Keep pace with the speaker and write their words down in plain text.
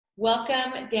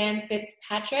Welcome, Dan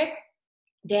Fitzpatrick.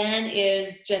 Dan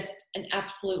is just an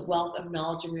absolute wealth of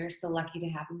knowledge, and we are so lucky to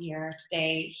have him here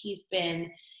today. He's been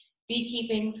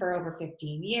beekeeping for over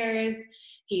 15 years.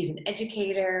 He's an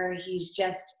educator. He's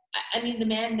just, the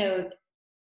man knows,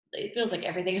 it feels like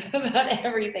everything about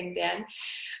everything, Dan.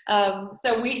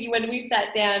 So when we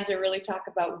sat down to really talk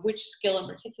about which skill in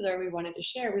particular we wanted to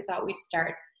share, we thought we'd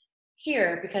start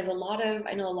here because I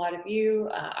know a lot of you,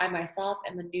 I myself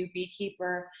am a new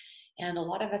beekeeper, and a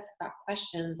lot of us have got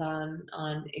questions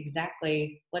on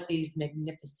exactly what these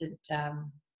magnificent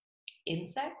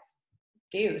insects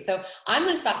do. So I'm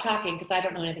going to stop talking because I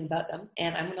don't know anything about them,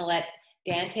 and I'm going to let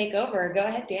Dan take over. Go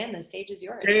ahead, Dan. The stage is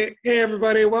yours. Hey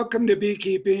everybody. Welcome to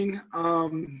Beekeeping.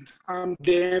 I'm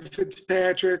Dan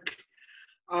Fitzpatrick.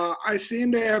 I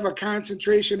seem to have a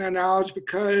concentration on knowledge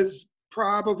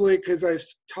probably because I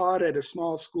taught at a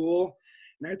small school,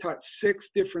 and I taught 6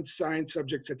 different science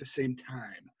subjects at the same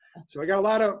time. So I got a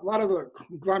lot of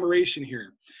conglomeration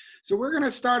here. So we're going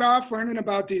to start off learning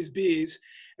about these bees.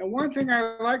 And one thing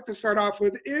I like to start off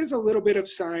with is a little bit of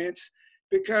science,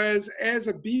 because as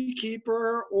a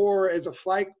beekeeper or as a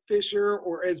fly fisher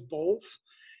or as both,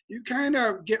 you kind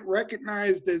of get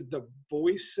recognized as the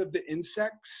voice of the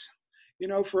insects,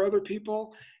 for other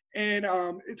people. And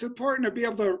it's important to be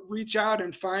able to reach out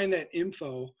and find that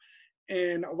info.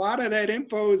 And a lot of that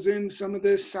info is in some of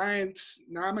this science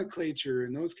nomenclature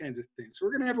and those kinds of things. So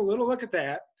we're going to have a little look at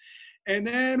that. And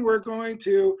then we're going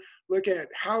to look at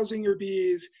housing your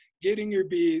bees, getting your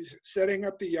bees, setting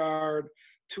up the yard,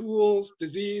 tools,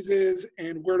 diseases,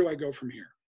 and where do I go from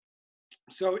here?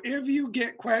 So if you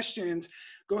get questions,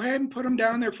 go ahead and put them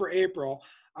down there for April.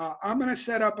 I'm going to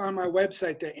set up on my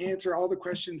website to answer all the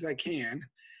questions I can,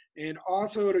 and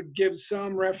also to give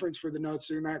some reference for the notes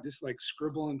so you're not just like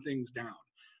scribbling things down.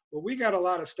 Well, we got a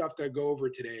lot of stuff to go over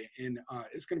today, and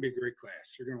it's going to be a great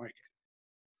class. You're going to like it.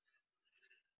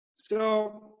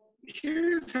 So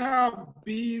here's how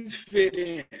bees fit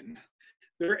in.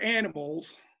 They're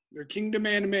animals. They're kingdom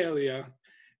Animalia,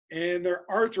 and they're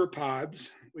arthropods,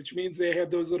 which means they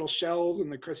have those little shells and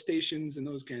the crustaceans and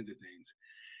those kinds of things.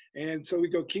 And so we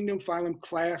go kingdom, phylum,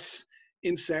 class,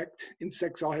 insect.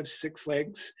 Insects all have 6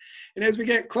 legs. And as we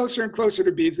get closer and closer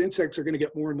to bees, the insects are going to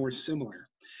get more and more similar.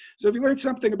 So if you learn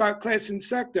something about class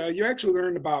Insecta, you actually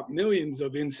learn about millions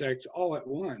of insects all at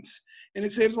once. And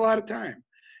it saves a lot of time.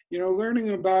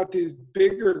 Learning about these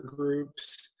bigger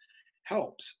groups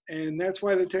helps. And that's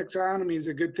why the taxonomy is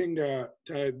a good thing to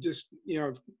just,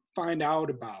 find out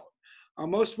about.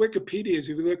 Most Wikipedias, if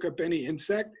you look up any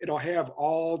insect, it'll have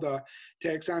all the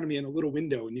taxonomy in a little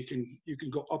window, and you can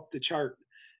go up the chart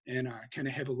and kind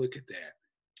of have a look at that.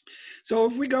 So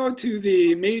if we go to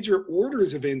the major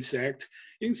orders of insect,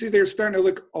 you can see they're starting to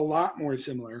look a lot more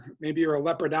similar. Maybe you're a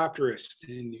lepidopterist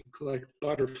and you collect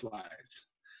butterflies.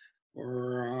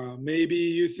 Or maybe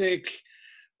you think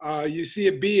you see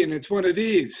a bee and it's one of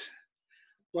these.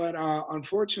 But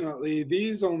unfortunately,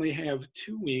 these only have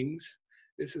 2 wings.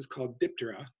 This is called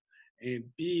Diptera, and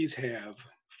bees have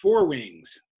 4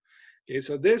 wings. Okay,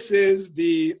 so this is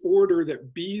the order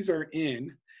that bees are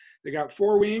in. They got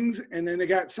 4 wings, and then they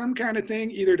got some kind of thing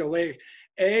either to lay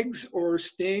eggs or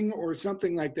sting or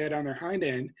something like that on their hind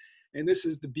end, and this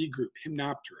is the bee group,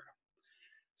 Hymenoptera.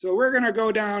 So we're going to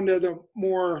go down to the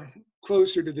more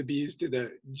closer to the bees, to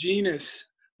the genus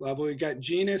level. We got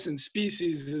genus and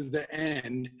species is the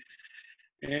end.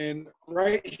 And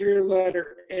right here,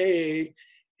 letter A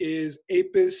is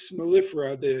Apis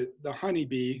mellifera, the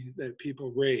honeybee that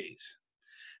people raise.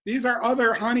 These are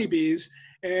other honeybees,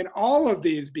 and all of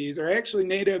these bees are actually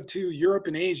native to Europe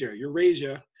and Asia.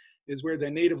 Eurasia is where the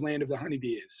native land of the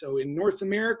honeybee is. So in North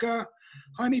America,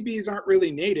 honeybees aren't really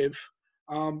native.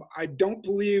 I don't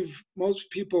believe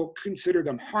most people consider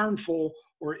them harmful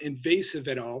or invasive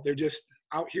at all. They're just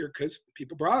out here because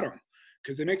people brought them,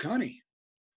 because they make honey.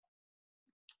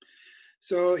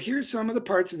 So here's some of the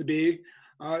parts of the bee.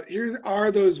 Here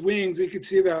are those wings. You can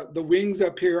see the wings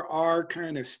up here are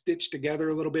kind of stitched together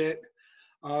a little bit.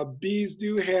 Bees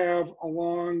do have a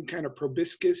long kind of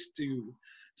proboscis to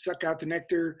suck out the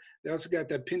nectar. They also got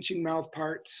the pinching mouth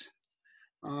parts.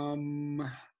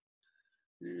 Not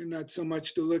so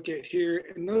much to look at here.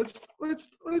 And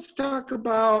let's talk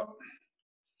about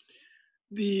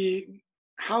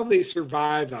how they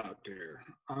survive out there.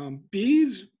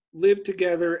 Bees live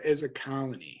together as a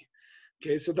colony.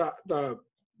 Okay, so the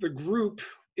group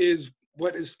is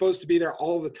what is supposed to be there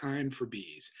all the time for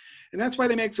bees. And that's why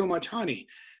they make so much honey.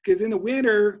 Because in the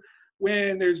winter,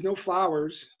 when there's no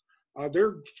flowers,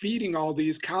 they're feeding all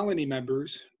these colony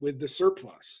members with the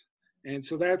surplus. And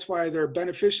so that's why they're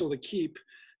beneficial to keep,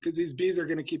 because these bees are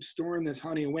going to keep storing this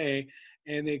honey away.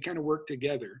 and they kind of work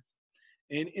together.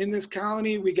 And in this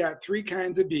colony, we got 3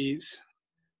 kinds of bees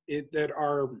that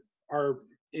are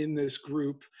in this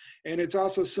group. And it's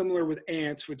also similar with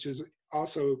ants, which is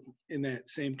also in that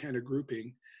same kind of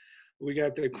grouping. We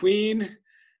got the queen,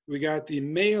 we got the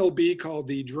male bee called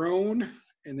the drone,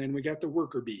 and then we got the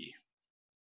worker bee.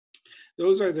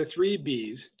 Those are the 3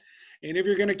 bees. And if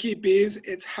you're going to keep bees,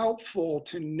 it's helpful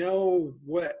to know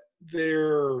what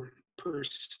their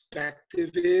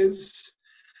perspective is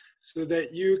so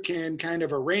that you can kind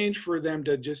of arrange for them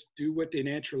to just do what they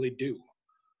naturally do.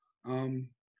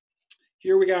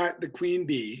 Here we got the queen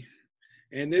bee,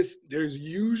 and there's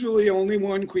usually only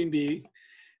one queen bee,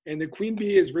 and the queen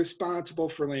bee is responsible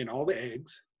for laying all the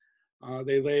eggs.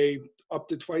 They lay up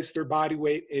to twice their body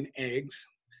weight in eggs.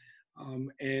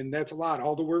 And that's a lot.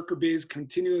 All the worker bees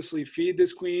continuously feed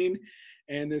this queen,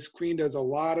 and this queen does a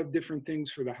lot of different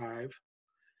things for the hive.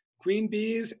 Queen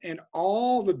bees and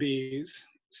all the bees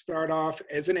start off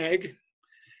as an egg,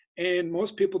 and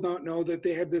most people don't know that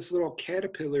they have this little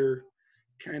caterpillar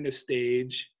kind of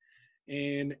stage.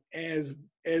 And as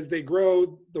they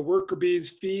grow, the worker bees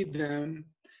feed them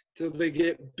till they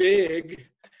get big.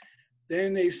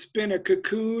 Then they spin a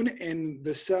cocoon, and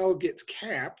the cell gets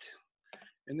capped.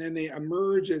 And then they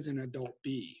emerge as an adult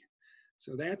bee.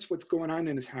 So that's what's going on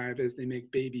in this hive as they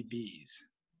make baby bees.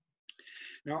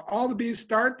 Now, all the bees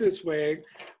start this way,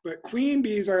 but queen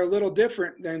bees are a little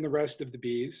different than the rest of the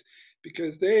bees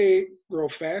because they grow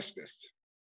fastest.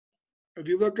 If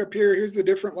you look up here, here's the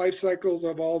different life cycles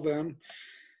of all of them.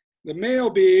 The male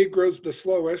bee grows the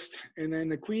slowest, and then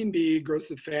the queen bee grows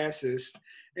the fastest.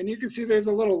 And you can see there's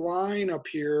a little line up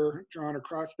here drawn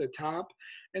across the top.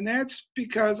 And that's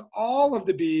because all of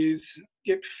the bees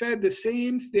get fed the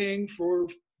same thing for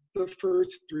the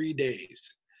first 3 days.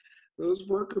 Those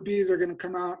worker bees are going to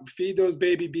come out and feed those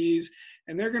baby bees,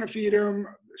 and they're going to feed them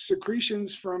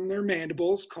secretions from their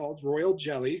mandibles called royal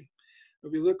jelly.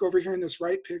 If you look over here in this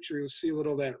right picture, you'll see a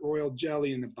little of that royal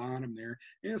jelly in the bottom there.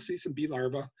 And you'll see some bee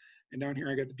larvae. And down here,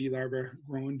 I got the bee larvae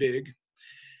growing big.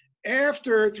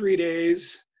 After 3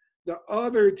 days, the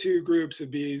other 2 groups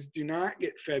of bees do not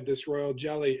get fed this royal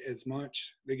jelly as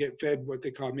much. They get fed what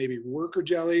they call maybe worker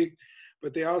jelly,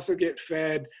 but they also get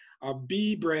fed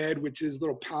bee bread, which is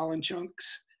little pollen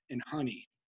chunks, and honey.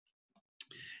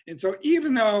 And so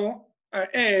even though an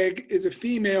egg is a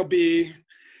female bee,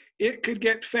 it could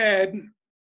get fed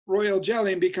royal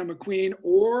jelly and become a queen,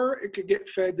 or it could get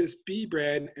fed this bee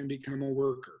bread and become a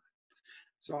worker.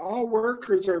 So all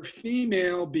workers are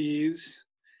female bees,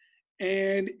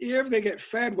 and if they get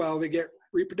fed well, they get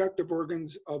reproductive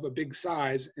organs of a big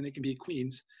size, and they can be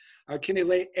queens. Can they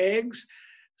lay eggs?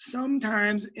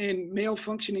 Sometimes in male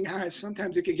functioning hives,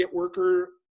 sometimes you could get worker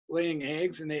laying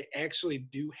eggs, and they actually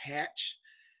do hatch.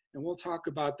 And we'll talk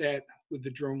about that with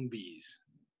the drone bees.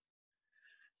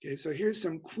 Okay, so here's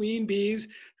some queen bees.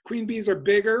 Queen bees are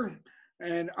bigger,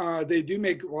 and they do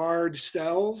make large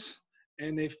cells,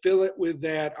 and they fill it with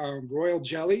that royal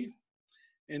jelly.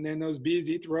 And then those bees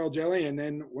eat the royal jelly, and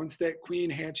then once that queen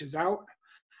hatches out,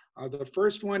 the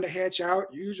first one to hatch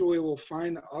out usually will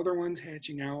find the other ones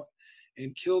hatching out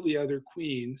and kill the other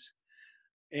queens.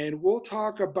 And we'll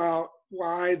talk about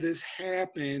why this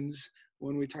happens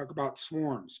when we talk about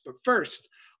swarms. But first,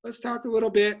 let's talk a little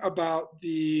bit about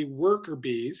the worker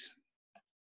bees.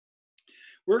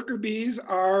 Worker bees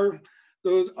are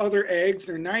those other eggs.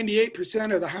 They're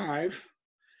 98% of the hive.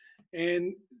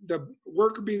 And the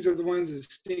worker bees are the ones that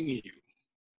sting you.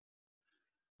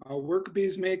 Worker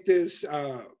bees make this,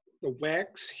 the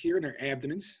wax here in their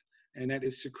abdomens, and that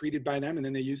is secreted by them, and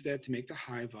then they use that to make the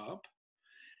hive up.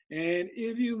 And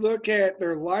if you look at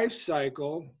their life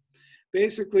cycle,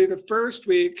 basically the first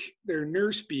week, they're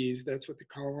nurse bees, that's what they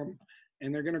call them,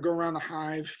 and they're going to go around the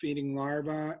hive feeding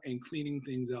larvae and cleaning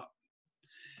things up.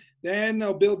 Then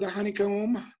they'll build the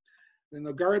honeycomb, then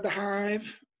they'll guard the hive,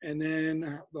 and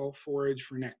then they'll forage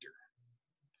for nectar.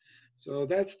 So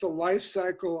that's the life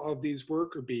cycle of these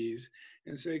worker bees.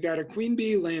 And so you got a queen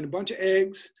bee laying a bunch of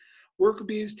eggs, worker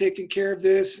bees taking care of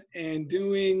this and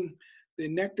doing the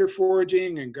nectar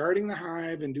foraging and guarding the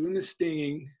hive and doing the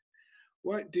stinging.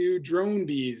 What do drone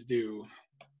bees do?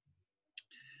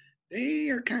 They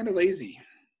are kind of lazy.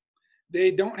 They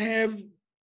don't have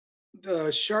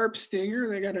the sharp stinger.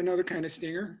 They got another kind of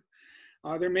stinger.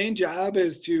 Their main job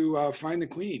is to find the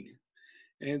queen.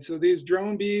 And so these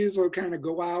drone bees will kind of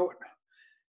go out,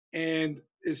 and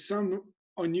is some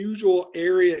unusual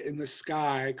area in the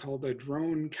sky called a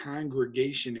drone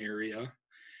congregation area.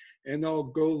 And they'll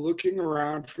go looking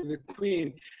around for the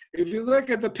queen. If you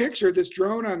look at the picture, this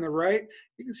drone on the right,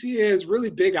 you can see he has really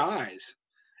big eyes.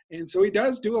 And so he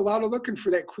does do a lot of looking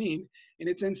for that queen. and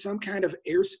it's in some kind of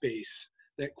airspace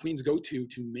that queens go to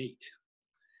mate.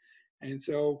 And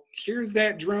so here's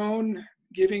that drone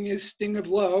giving his sting of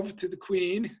love to the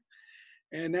queen,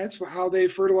 and that's how they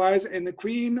fertilize. And the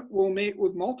queen will mate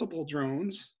with multiple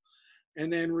drones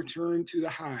and then return to the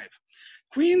hive.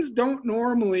 Queens don't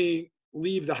normally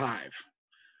leave the hive,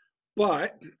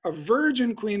 but a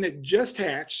virgin queen that just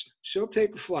hatched, she'll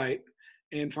take flight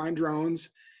and find drones,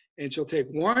 and she'll take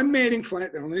one mating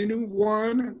flight. They only do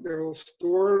one. They'll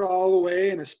store it all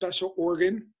away in a special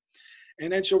organ,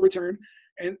 and then she'll return.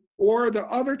 And or the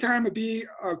other time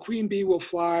a queen bee will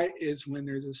fly is when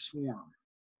there's a swarm.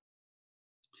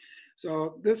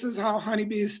 So this is how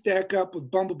honeybees stack up with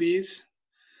bumblebees.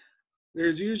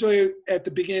 There's usually at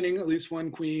the beginning at least one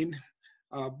queen.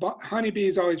 But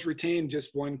honeybees always retain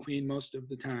just one queen most of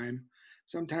the time.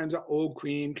 Sometimes an old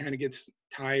queen kind of gets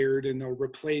tired and they'll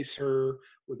replace her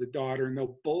with a daughter, and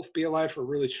they'll both be alive for a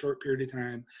really short period of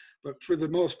time. But for the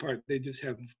most part, they just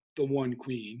have the one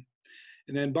queen.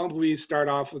 And then bumblebees start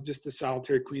off with just a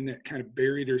solitary queen that kind of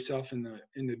buried herself in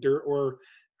the dirt, or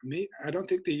I don't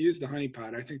think they use the honey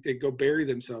pot. I think they go bury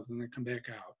themselves and then come back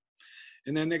out.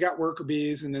 And then they got worker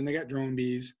bees, and then they got drone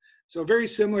bees. So very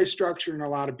similar structure in a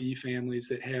lot of bee families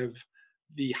that have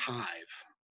the hive.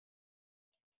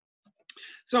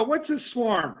 So what's a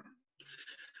swarm?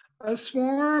 A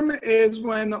swarm is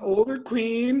when the older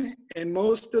queen and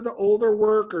most of the older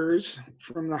workers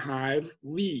from the hive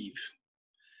leave.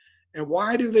 And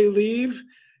why do they leave?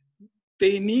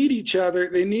 They need each other.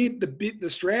 They need the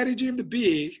strategy of the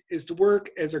bee is to work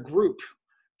as a group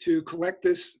to collect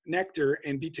this nectar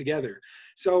and be together.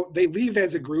 So they leave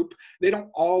as a group. They don't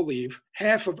all leave.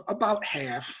 About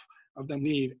half of them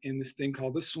leave in this thing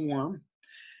called the swarm.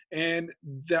 And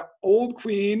the old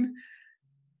queen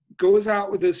goes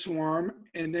out with the swarm,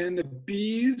 and then the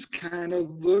bees kind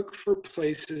of look for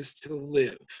places to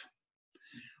live.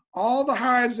 All the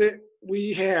hives that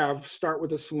we have start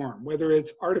with a swarm, whether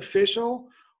it's artificial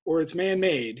or it's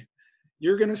man-made.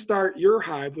 You're going to start your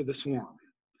hive with a swarm.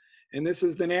 And this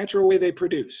is the natural way they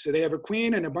produce. So they have a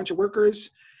queen and a bunch of workers,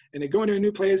 and they go into a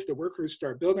new place. The workers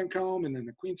start building comb, and then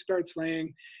the queen starts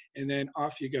laying, and then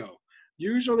off you go.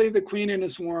 Usually the queen in a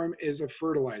swarm is a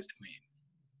fertilized queen.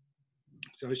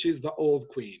 So she's the old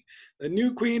queen. The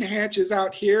new queen hatches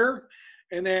out here,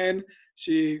 and then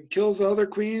she kills the other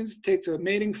queens, takes a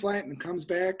mating flight, and comes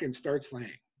back and starts laying.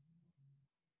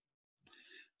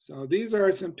 So these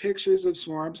are some pictures of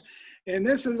swarms. And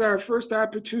this is our first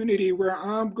opportunity where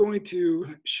I'm going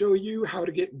to show you how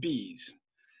to get bees.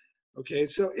 Okay,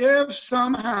 so if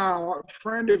somehow a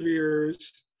friend of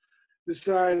yours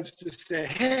decides to say,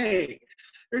 hey,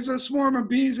 there's a swarm of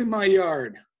bees in my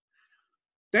yard,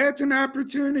 that's an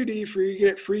opportunity for you to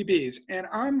get free bees. And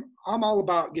I'm all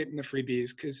about getting the free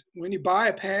bees, because when you buy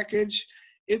a package,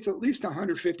 it's at least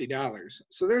 $150.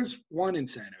 So there's one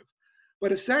incentive.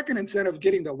 But a second incentive of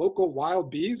getting the local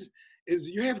wild bees is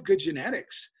you have good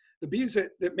genetics. The bees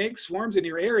that make swarms in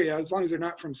your area, as long as they're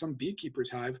not from some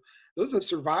beekeeper's hive, those have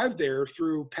survived there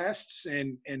through pests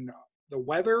and the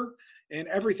weather and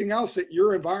everything else that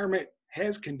your environment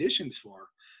has conditions for.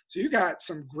 So you got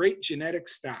some great genetic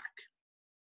stock.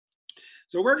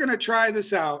 So we're going to try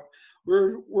this out.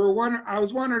 I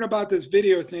was wondering about this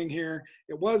video thing here.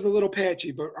 It was a little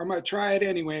patchy, but I'm going to try it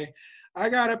anyway. I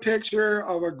got a picture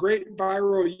of a great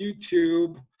viral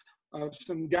YouTube of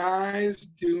some guys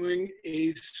doing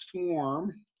a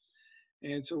swarm.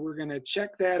 And so we're going to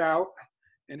check that out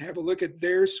and have a look at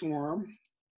their swarm.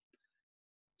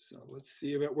 So let's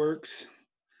see if it works.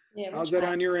 Yeah, how's that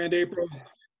on your end, April?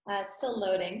 It's still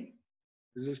loading.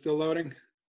 Is it still loading?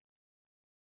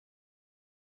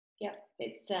 Yep,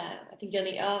 it's, I think you'll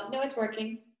need, oh, no, it's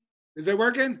working. Is it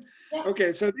working? Yeah.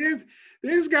 Okay, so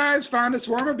these guys found a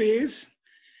swarm of bees,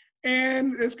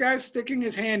 and this guy's sticking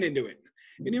his hand into it.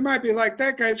 And you might be like,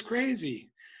 that guy's crazy.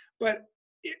 But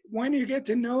when you get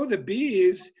to know the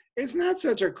bees, it's not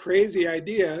such a crazy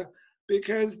idea,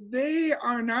 because they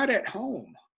are not at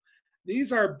home.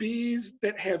 These are bees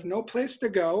that have no place to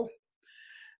go.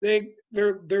 They're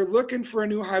looking for a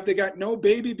new hive. They got no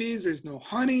baby bees. There's no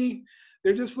honey.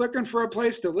 They're just looking for a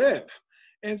place to live.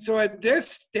 And so at this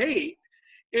state,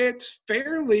 it's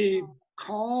fairly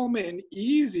calm and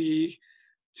easy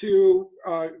to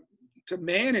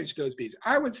manage those bees.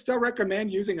 I would still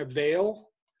recommend using a veil.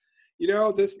 You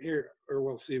know, this here, or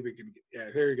we'll see if we can, yeah,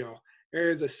 there you go.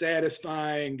 There's a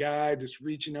satisfying guy just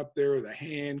reaching up there with a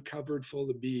hand covered full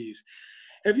of bees.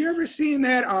 Have you ever seen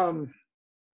that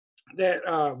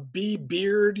bee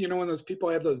beard? You know, when those people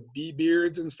have those bee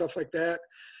beards and stuff like that?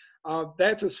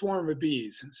 That's a swarm of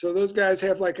bees. So those guys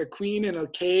have like a queen in a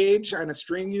cage on a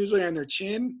string, usually on their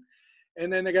chin,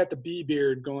 and then they got the bee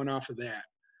beard going off of that.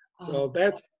 So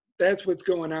Oh, that's what's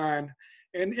going on.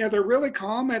 And yeah, they're really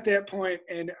calm at that point,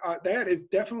 and that is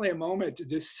definitely a moment to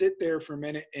just sit there for a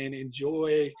minute and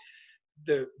enjoy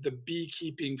the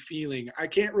beekeeping feeling. I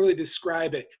can't really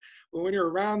describe it, but when you're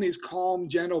around these calm,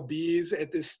 gentle bees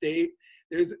at this state,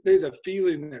 there's a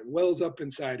feeling that wells up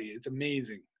inside of you. It's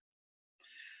amazing.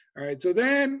 All right, so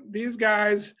then these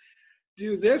guys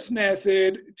do this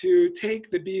method to take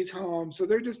the bees home. So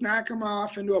they're just knock them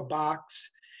off into a box,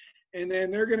 and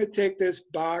then they're going to take this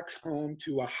box home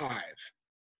to a hive.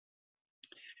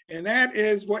 And that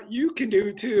is what you can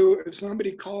do too if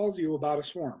somebody calls you about a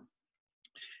swarm.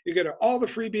 You get all the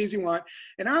free bees you want.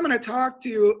 And I'm going to talk to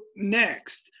you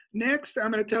next. Next,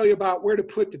 I'm going to tell you about where to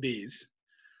put the bees.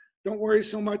 Don't worry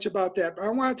so much about that. But I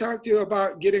want to talk to you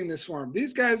about getting the swarm.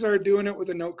 These guys are doing it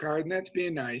with a note card, and that's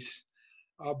being nice.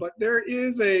 But there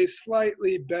is a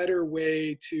slightly better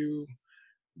way to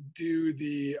do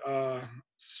the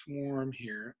swarm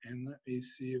here. And let me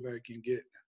see if I can get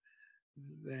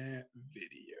that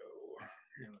video.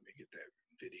 Here, let me get that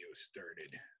video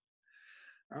started.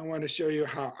 I want to show you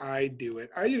how I do it.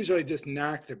 I usually just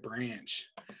knock the branch.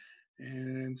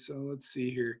 And so let's see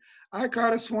here. I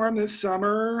caught a swarm this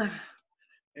summer.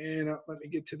 And let me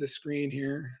get to the screen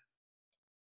here.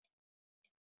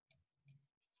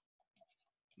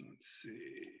 Let's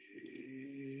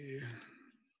see.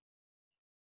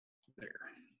 There.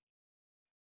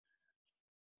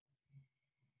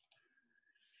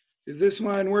 Is this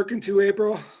one working too,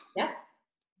 April? yeah.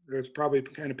 It's probably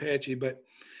kind of patchy, but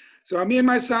so me and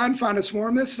my son found a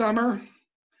swarm this summer,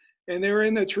 and they were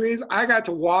in the trees. I got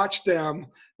to watch them.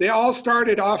 They all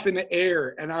started off in the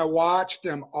air, and I watched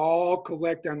them all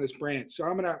collect on this branch. So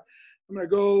I'm gonna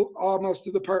go almost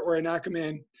to the part where I knock them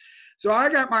in. So I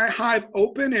got my hive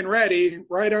open and ready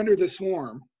right under the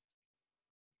swarm.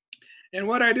 And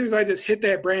what I do is I just hit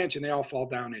that branch, and they all fall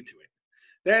down into it.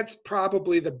 That's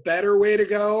probably the better way to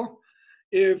go.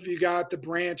 If you got the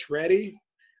branch ready,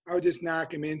 I would just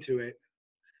knock them into it.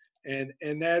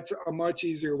 And that's a much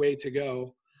easier way to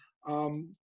go.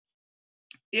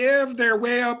 If they're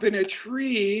way up in a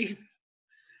tree,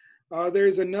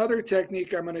 there's another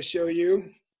technique I'm going to show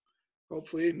you.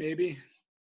 Hopefully, maybe.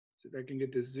 See if I can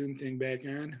get this Zoom thing back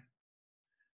on.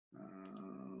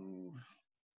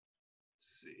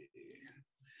 Let's see.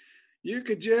 You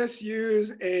could just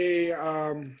use a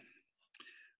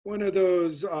one of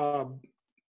those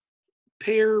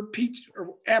pear, peach,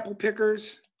 or apple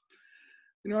pickers.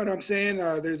 You know what I'm saying?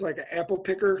 There's like an apple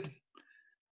picker.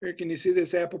 Here, can you see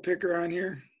this apple picker on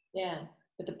here? Yeah.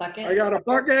 With the bucket? I got a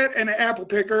bucket and an apple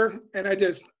picker, and I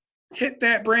just hit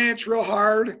that branch real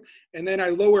hard, and then I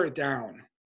lower it down.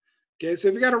 Okay, so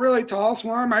if you got a really tall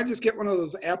swarm, I just get one of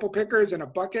those apple pickers and a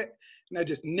bucket, and I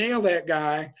just nail that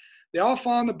guy. They all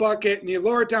fall in the bucket, and you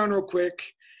lower it down real quick,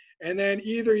 and then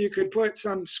either you could put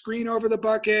some screen over the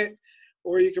bucket,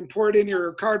 or you can pour it in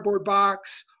your cardboard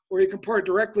box, or you can pour it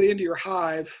directly into your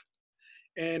hive.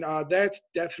 And that's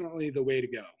definitely the way to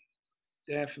go.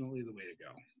 Definitely the way to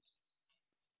go.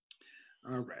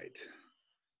 All right.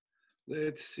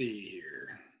 Let's see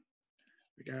here.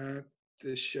 We got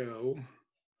the show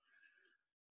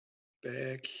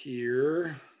back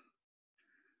here.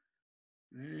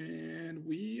 And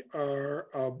we are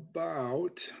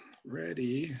about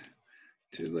ready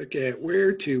to look at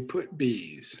where to put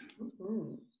bees.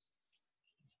 Mm-hmm.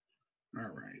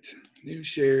 All right. New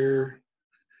share.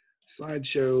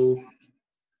 Slideshow,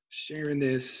 sharing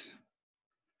this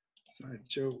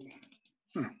slideshow.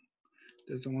 Huh,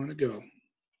 doesn't want to go.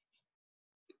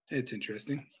 It's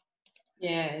interesting.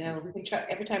 Yeah, I know.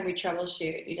 Every time we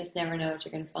troubleshoot, you just never know what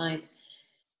you're going to find.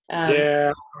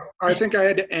 Yeah, I think I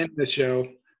had to end the show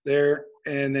there,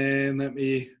 and then let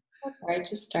me. That's all right.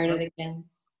 Just start it again.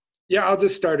 Yeah, I'll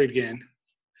just start it again.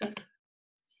 Yeah.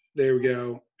 There we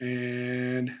go.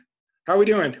 And how are we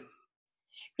doing?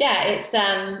 Yeah, it's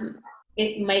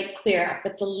it might clear up.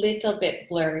 It's a little bit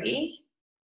blurry.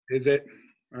 Is it?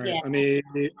 All right, Yeah. let me.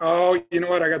 Oh, you know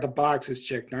what? I got the boxes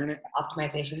checked, darn it.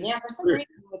 Optimization. Yeah, for some reason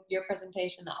with your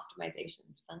presentation, the optimization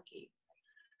is funky.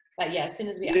 But yeah, as soon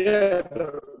as we. Yeah,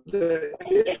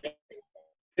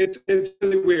 it's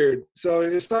really weird.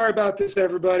 So sorry about this,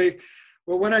 everybody.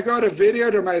 But when I go to video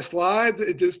to my slides,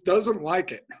 it just doesn't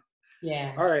like it.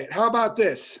 Yeah. All right. How about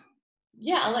this?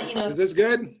 Yeah, I'll let you know. Is this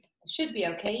good? It should be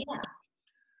okay. Yeah.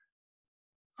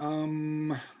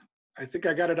 I think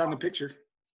I got it on the picture.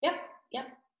 Yep. Yep.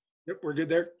 Yep, we're good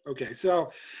there. Okay,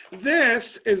 so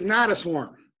this is not a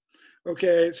swarm.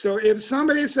 Okay, so if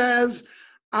somebody says,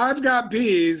 I've got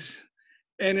bees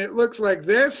and it looks like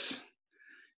this,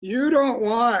 you don't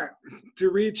want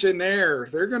to reach in there.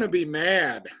 They're going to be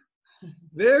mad.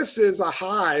 This is a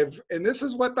hive, and this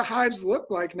is what the hives look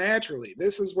like naturally.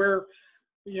 This is where,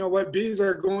 what bees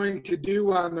are going to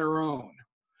do on their own.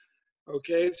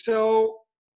 Okay, so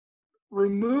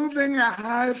removing a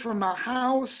hive from a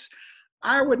house,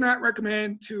 I would not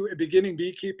recommend to a beginning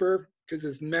beekeeper because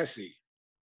it's messy.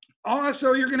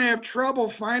 Also, you're going to have trouble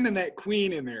finding that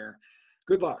queen in there.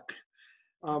 Good luck.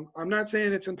 I'm not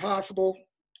saying it's impossible,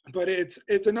 but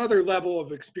it's another level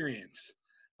of experience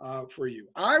for you.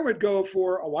 I would go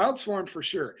for a wild swarm for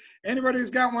sure. Anybody who's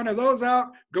got one of those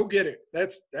out, go get it.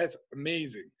 That's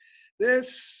amazing.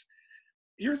 This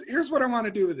here's what I want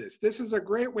to do with this. This is a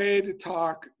great way to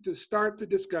start the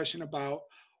discussion about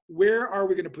where are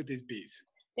we going to put these bees.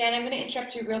 Dan, I'm going to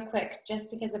interrupt you real quick just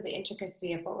because of the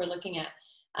intricacy of what we're looking at.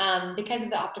 Because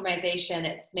of the optimization,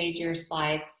 it's made your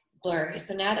slides blurry.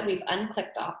 So now that we've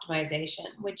unclicked the optimization,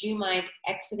 would you mind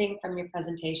exiting from your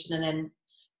presentation and then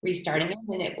restarting it,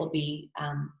 and it will be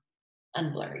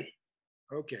unblurry?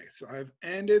 Okay, so I've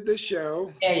ended the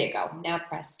show. There you go. Now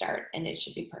press start, and it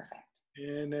should be perfect.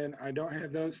 And then I don't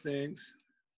have those things.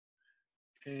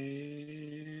 And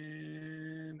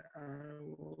I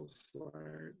will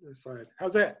slide this slide.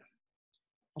 How's that?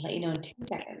 I'll let you know in 2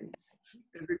 seconds.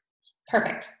 Is it?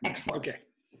 Perfect. Excellent. Okay.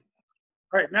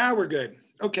 All right, now we're good.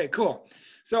 Okay, cool.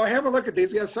 So I have a look at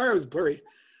these. Yeah, sorry it was blurry.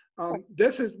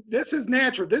 This is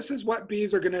natural. This is what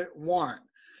bees are going to want.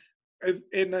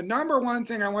 And the number one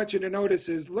thing I want you to notice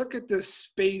is look at this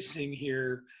spacing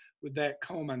here with that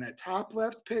comb on that top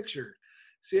left picture.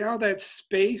 See how that's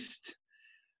spaced?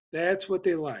 That's what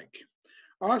they like.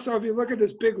 Also, if you look at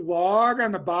this big log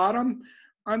on the bottom,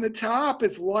 on the top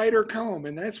it's lighter comb,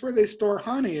 and that's where they store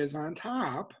honey, is on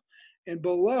top, and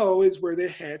below is where they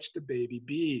hatch the baby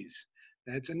bees.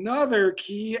 That's another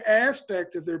key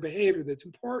aspect of their behavior that's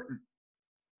important.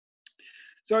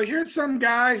 So here's some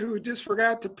guy who just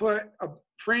forgot to put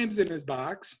frames in his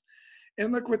box,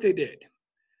 and look what they did.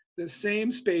 The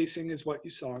same spacing as what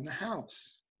you saw in the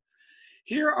house.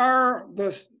 Here are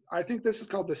I think this is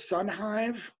called the sun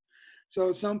hive.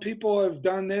 So some people have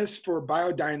done this for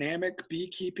biodynamic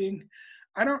beekeeping.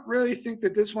 I don't really think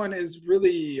that this one is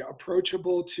really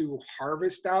approachable to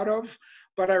harvest out of,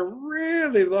 but I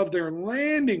really love their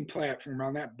landing platform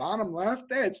on that bottom left.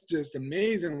 That's just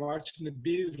amazing, watching the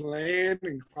bees land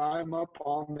and climb up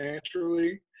all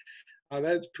naturally.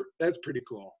 That's pretty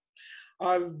cool.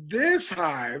 This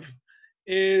hive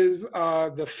is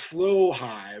the flow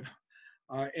hive.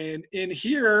 And in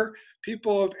here,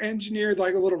 people have engineered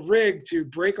like a little rig to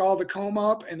break all the comb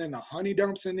up, and then the honey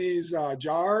dumps in these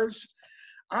jars.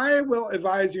 I will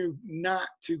advise you not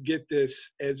to get this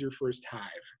as your first hive.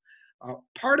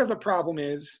 Part of the problem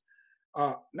is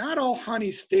not all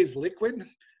honey stays liquid.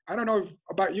 I don't know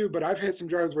about you, but I've had some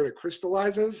jars where it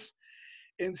crystallizes,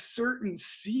 and certain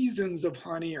seasons of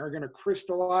honey are going to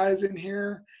crystallize in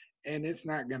here, and it's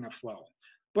not going to flow.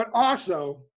 But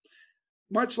also,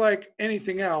 much like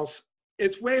anything else,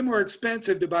 it's way more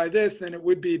expensive to buy this than it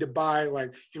would be to buy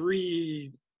like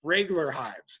 3 regular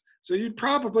hives. So you'd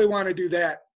probably want to do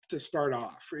that to start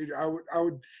off. I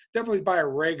would definitely buy a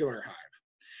regular hive.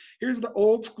 Here's the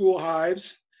old school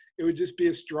hives. It would just be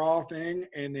a straw thing,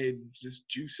 and they'd just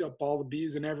juice up all the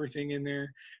bees and everything in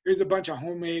there. Here's a bunch of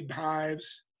homemade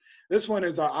hives. This one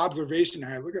is an observation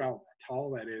hive. Look at how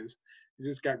tall that is. You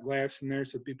just got glass in there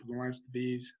so people can watch the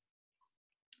bees.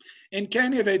 In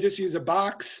Kenya, they just use a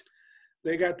box.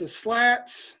 They got the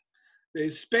slats, they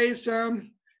space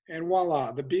them, and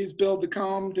voila, the bees build the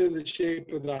comb to the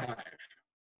shape of the hive.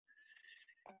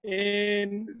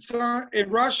 In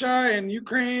Russia and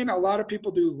Ukraine, a lot of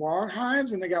people do long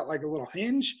hives, and they got like a little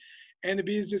hinge, and the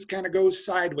bees just kind of go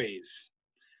sideways.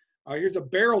 Here's a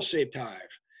barrel-shaped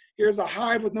hive. Here's a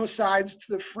hive with no sides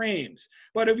to the frames.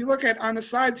 But if you look at on the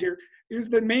sides here, here's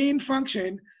the main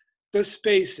function, the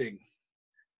spacing.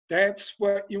 That's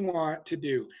what you want to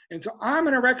do. And so I'm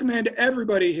going to recommend to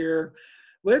everybody here,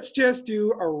 let's just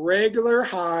do a regular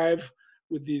hive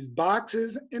with these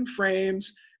boxes and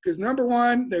frames, because number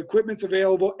one, the equipment's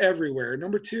available everywhere.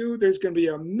 Number two, there's going to be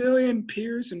a million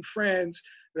peers and friends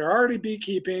that are already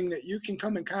beekeeping that you can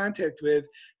come in contact with,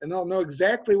 and they'll know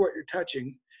exactly what you're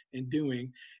touching and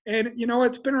doing. And you know,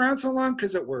 it's been around so long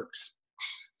because it works.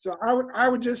 So I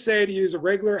would just say to use a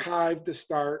regular hive to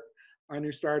start on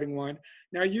your starting one.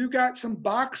 Now you got some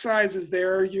box sizes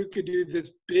there. You could do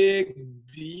this big,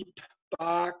 deep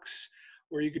box,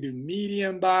 or you could do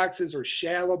medium boxes or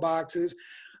shallow boxes.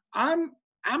 I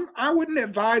wouldn't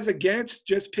advise against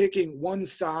just picking one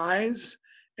size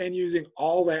and using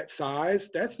all that size.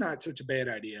 That's not such a bad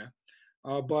idea.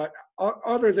 But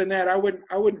other than that, I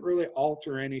wouldn't really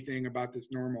alter anything about this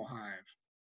normal hive.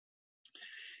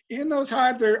 in those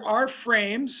hives, there are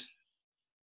frames,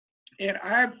 and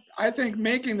I think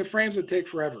making the frames would take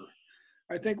forever.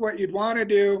 I think what you'd want to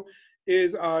do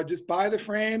is just buy the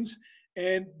frames,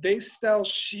 and they sell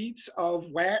sheets of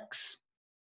wax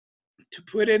to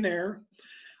put in there.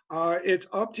 It's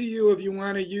up to you if you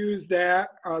want to use that.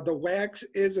 The wax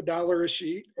is $1 a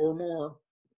sheet or more.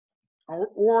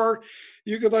 Or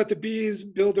you could let the bees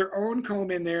build their own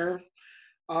comb in there.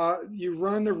 You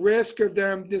run the risk of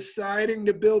them deciding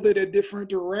to build it a different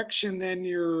direction than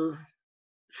your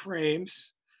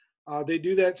frames. They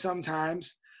do that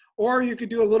sometimes. Or you could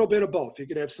do a little bit of both. You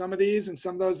could have some of these and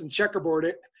some of those and checkerboard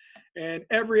it. And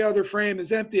every other frame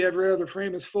is empty, every other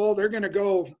frame is full. They're going to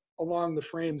go along the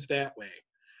frames that way.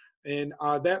 And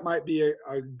that might be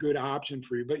a good option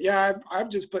for you. But yeah, I've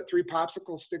just put 3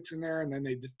 popsicle sticks in there, and then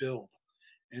they just build.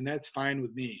 And that's fine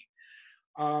with me.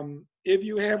 If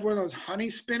you have one of those honey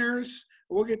spinners,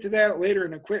 we'll get to that later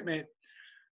in equipment.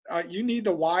 You need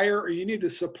the wire, or you need the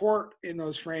support in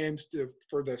those frames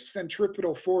for the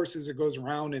centripetal force as it goes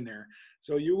around in there.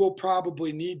 So you will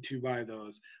probably need to buy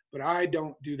those, but I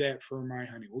don't do that for my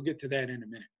honey. We'll get to that in a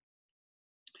minute.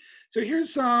 So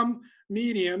here's some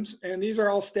mediums, and these are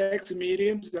all stacks of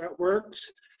mediums. That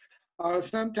works.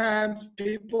 Sometimes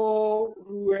people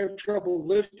who have trouble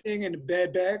lifting and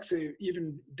bad backs, they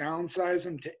even downsize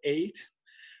them to 8.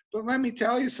 But let me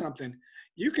tell you something.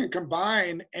 You can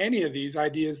combine any of these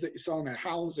ideas that you saw in the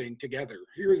housing together.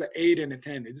 Here's an 8 and a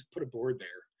 10. They just put a board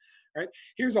there, right?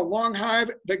 Here's a long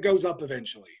hive that goes up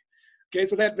eventually. Okay,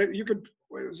 so that you could,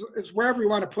 it's wherever you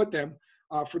want to put them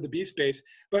for the bee space.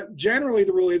 But generally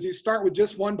the rule is you start with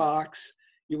just one box.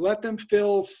 You let them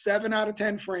fill 7 out of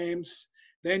 10 frames.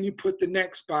 Then you put the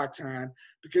next box on,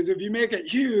 because if you make it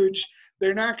huge,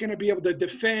 they're not going to be able to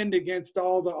defend against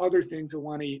all the other things that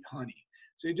want to eat honey.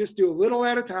 So you just do a little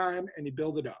at a time and you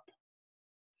build it up.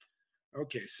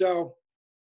 Okay, so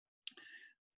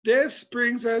this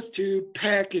brings us to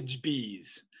package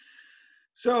bees.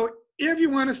 So if you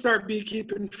want to start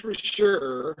beekeeping for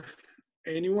sure,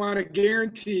 and you want a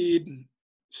guaranteed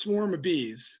swarm of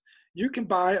bees, you can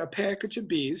buy a package of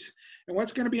bees. And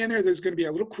what's going to be in there, there's going to be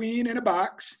a little queen in a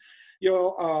box.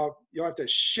 You'll have to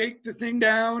shake the thing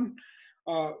down,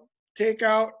 take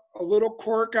out a little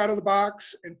cork out of the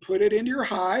box and put it into your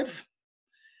hive.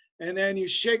 And then you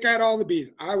shake out all the bees.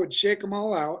 I would shake them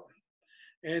all out.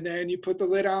 And then you put the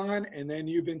lid on, and then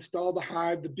you've installed the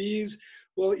hive. The bees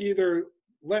will either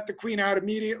let the queen out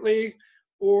immediately,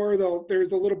 or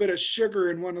there's a little bit of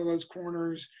sugar in one of those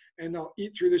corners, and they'll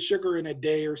eat through the sugar in a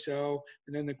day or so,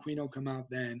 and then the queen will come out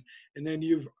then. And then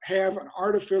you have an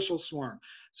artificial swarm.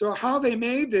 So how they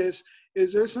made this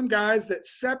is there's some guys that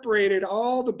separated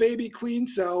all the baby queen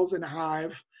cells in a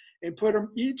hive and put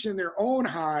them each in their own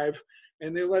hive,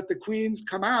 and they let the queens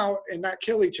come out and not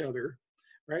kill each other,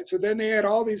 right? So then they had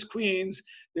all these queens.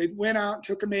 They went out,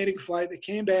 took a mating flight, they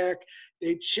came back,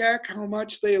 they check how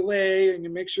much they lay and you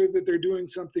make sure that they're doing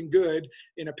something good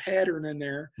in a pattern in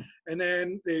there. And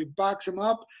then they box them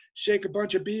up, shake a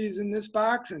bunch of bees in this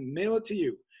box and mail it to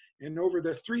you. And over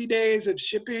the 3 days of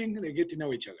shipping, they get to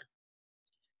know each other.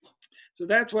 So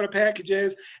that's what a package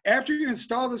is. After you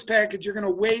install this package, you're going to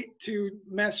wait to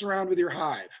mess around with your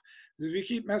hive. If you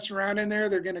keep messing around in there,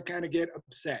 they're going to kind of get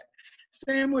upset.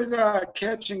 Same with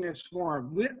catching a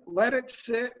swarm. Let it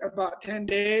sit about 10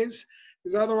 days.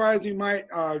 Because otherwise you might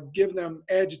give them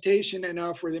agitation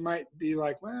enough where they might be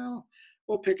like, well,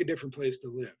 we'll pick a different place to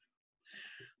live.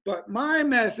 But my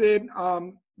method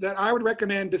that I would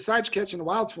recommend, besides catching the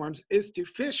wild swarms, is to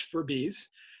fish for bees.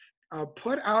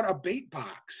 Put out a bait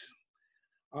box.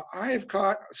 I have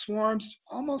caught swarms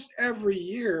almost every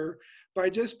year by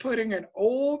just putting an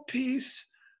old piece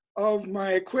of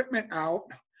my equipment out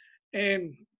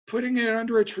and putting it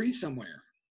under a tree somewhere.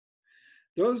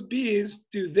 Those bees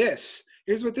do this.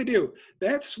 Here's what they do.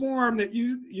 That swarm that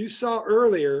you saw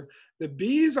earlier, the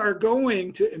bees are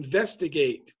going to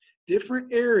investigate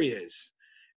different areas.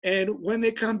 And when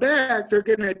they come back, they're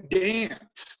going to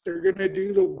dance. They're going to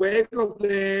do the waggle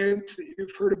dance that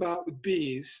you've heard about with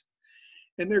bees.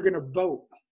 And they're going to vote.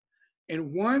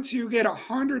 And once you get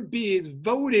 100 bees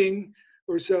voting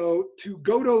or so to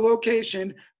go to a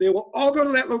location, they will all go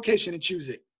to that location and choose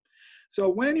it. So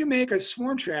when you make a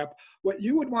swarm trap, what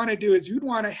you would want to do is you'd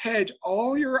want to hedge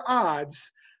all your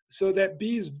odds so that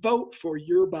bees vote for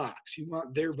your box. You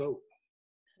want their vote.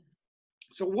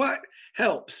 So what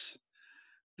helps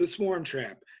the swarm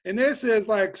trap? And this is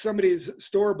like somebody's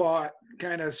store-bought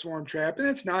kind of swarm trap, and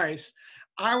it's nice.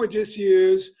 I would just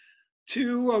use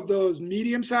 2 of those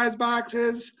medium-sized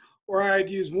boxes, or I'd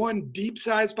use 1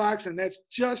 deep-sized box, and that's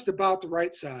just about the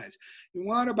right size. You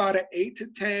want about an 8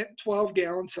 to 12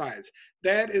 gallon size.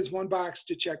 that is one box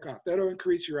to check off. That'll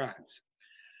increase your odds.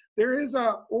 There is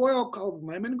a oil called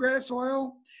lemongrass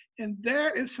oil, and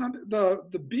that is something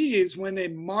the bees, when they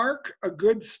mark a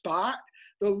good spot,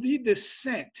 they'll leave this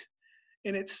scent,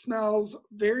 and it smells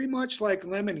very much like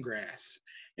lemongrass.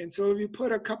 And so if you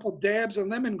put a couple dabs of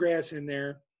lemongrass in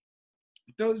there,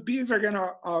 those bees are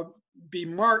gonna be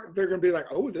marked. They're gonna be like,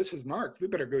 oh, this is marked. We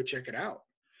better go check it out.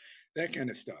 That kind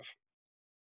of stuff.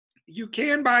 You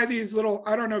can buy these little,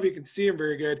 I don't know if you can see them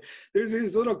very good. There's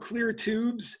these little clear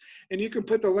tubes, and you can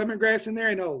put the lemongrass in there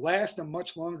and it'll last a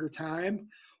much longer time.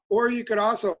 Or you could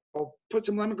also put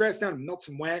some lemongrass down and melt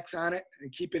some wax on it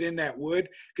and keep it in that wood,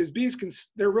 because bees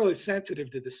they're really sensitive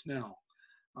to the smell.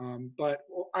 But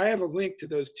I have a link to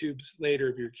those tubes later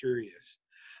if you're curious.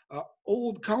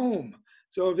 Old comb.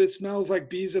 So if it smells like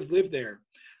bees have lived there.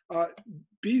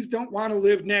 Bees don't want to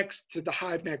live next to the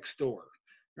hive next door.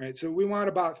 Right, so we want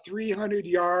about 300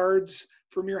 yards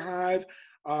from your hive.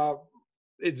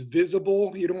 It's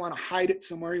visible. You don't want to hide it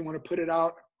somewhere. You want to put it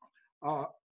out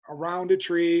around a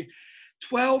tree.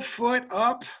 12 foot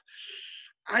up.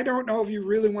 I don't know if you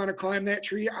really want to climb that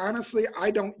tree. Honestly,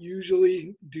 I don't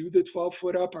usually do the 12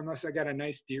 foot up unless I got a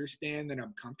nice deer stand that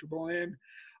I'm comfortable in.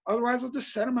 Otherwise, I'll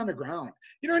just set them on the ground.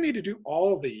 You don't need to do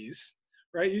all these,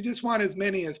 right? You just want as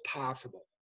many as possible.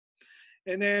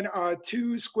 And then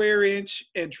 2 square inch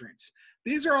entrance.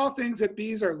 These are all things that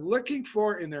bees are looking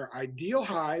for in their ideal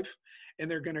hive, and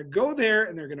they're going to go there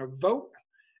and they're going to vote,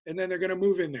 and then they're going to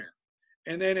move in there.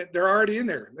 And then they're already in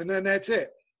there, and then that's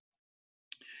it.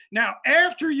 Now,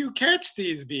 after you catch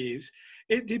these bees,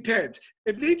 it depends.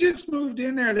 If they just moved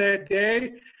in there that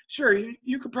day, sure,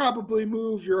 you could probably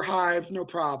move your hive, no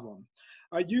problem.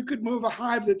 You could move a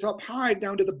hive that's up high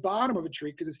down to the bottom of a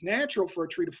tree, because it's natural for a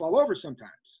tree to fall over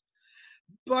sometimes.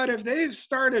 But if they've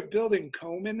started building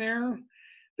comb in there,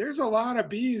 there's a lot of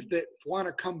bees that want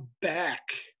to come back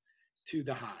to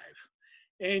the hive.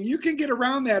 And you can get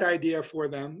around that idea for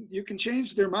them. You can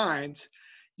change their minds.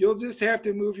 You'll just have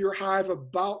to move your hive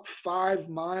about 5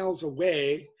 miles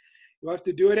away. You'll have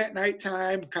to do it at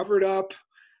nighttime, cover it up,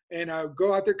 and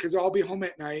go out there, because I'll be home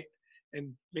at night.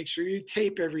 And make sure you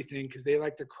tape everything, because they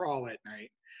like to crawl at night.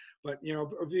 But, you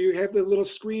know, if you have the little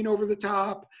screen over the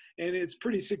top and it's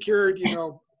pretty secured, you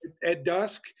know, at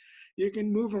dusk, you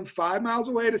can move them 5 miles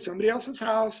away to somebody else's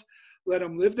house, let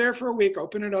them live there for a week,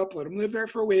 open it up, let them live there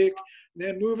for a week, and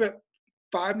then move it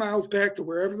 5 miles back to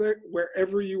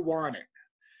wherever you want it.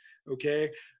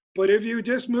 Okay. But if you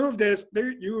just move this,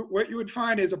 what you would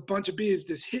find is a bunch of bees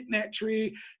just hitting that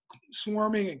tree,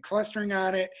 swarming and clustering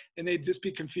on it, and they'd just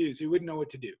be confused. You wouldn't know what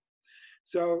to do.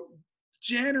 So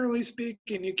generally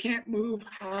speaking, you can't move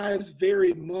hives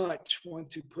very much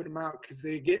once you put them out, because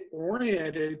they get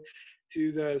oriented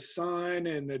to the sun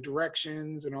and the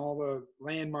directions and all the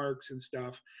landmarks and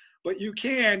stuff. But you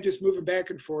can just move them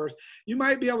back and forth. You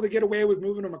might be able to get away with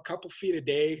moving them a couple feet a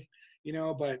day, you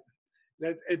know, but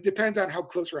it depends on how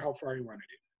close or how far you want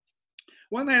to do.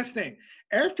 One last thing.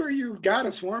 After you've got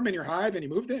a swarm in your hive and you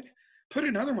moved it, put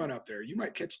another one up there. You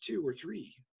might catch 2 or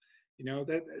 3. You know,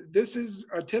 that this is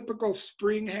a typical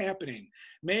spring happening.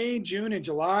 May, June, and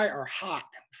July are hot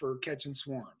for catching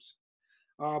swarms.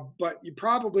 But you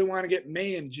probably want to get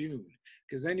May and June,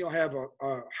 because then you'll have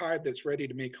a hive that's ready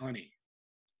to make honey.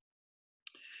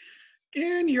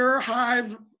 In your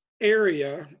hive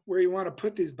area where you want to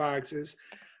put these boxes,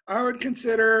 I would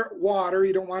consider water.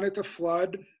 You don't want it to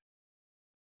flood.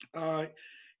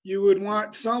 You would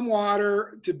want some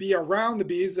water to be around the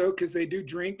bees, though, because they do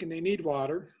drink and they need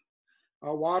water.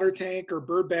 A water tank or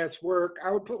bird baths work. I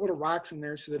would put little rocks in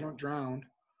there so they don't drown.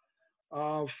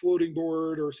 Floating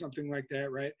board or something like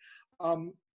that, right?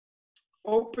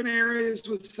 Open areas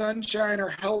with sunshine are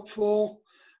helpful.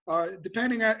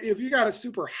 Depending on if you got a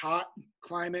super hot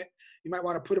climate, you might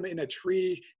want to put them in a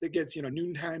tree that gets, you know,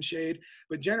 noontime shade.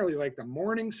 But generally, like the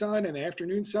morning sun and the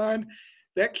afternoon sun,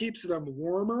 that keeps them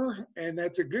warmer, and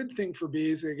that's a good thing for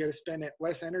bees. They got to spend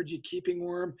less energy keeping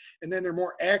warm, and then they're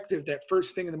more active that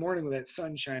first thing in the morning with that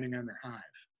sun shining on their hive.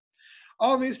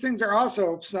 All these things are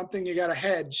also something you got to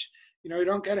hedge. You know, you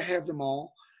don't got to have them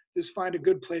all. Just find a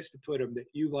good place to put them that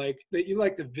you like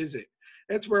to visit.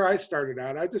 That's where I started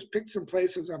out. I just picked some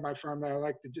places on my farm that I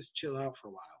like to just chill out for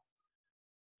a while.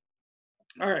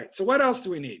 All right, so what else do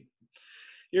we need?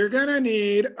 You're gonna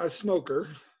need a smoker.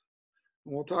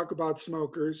 We'll talk about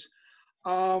smokers.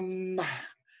 You'll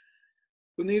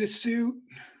need a suit.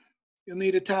 You'll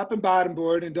need a top and bottom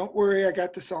board. And don't worry, I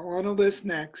got this all on a list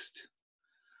next.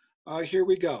 Here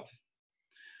we go.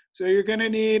 So you're going to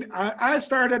need, I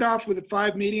started off with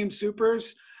 5 medium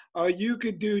supers. You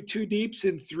could do 2 deeps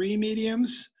and 3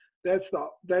 mediums. That's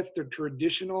the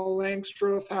traditional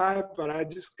Langstroth hive, but I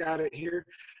just got it here.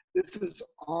 This is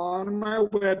on my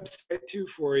website too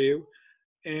for you.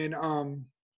 And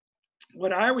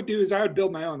what I would do is I would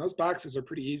build my own. Those boxes are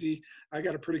pretty easy. I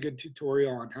got a pretty good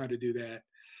tutorial on how to do that.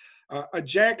 A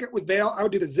jacket with veil, I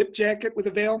would do the zip jacket with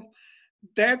a veil.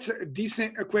 That's a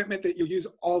decent equipment that you'll use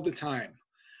all the time.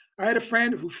 I had a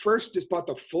friend who first just bought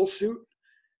the full suit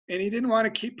and he didn't want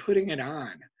to keep putting it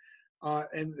on.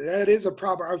 And that is a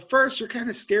problem. At first, you're kind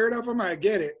of scared of them. I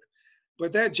get it.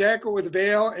 But that jacket with a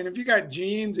veil, and if you got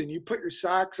jeans and you put your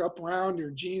socks up around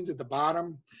your jeans at the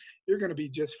bottom, you're going to be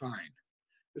just fine.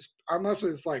 Unless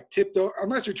it's like tipped over,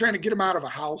 unless you're trying to get them out of a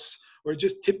house or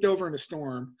just tipped over in a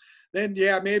storm, then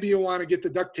yeah, maybe you'll want to get the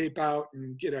duct tape out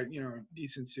and get a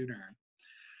decent suit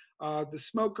on. The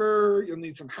smoker, you'll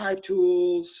need some hive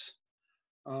tools,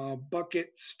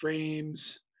 buckets,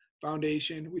 frames,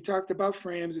 foundation. We talked about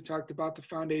frames. We talked about the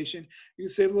foundation. You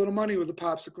can save a little money with the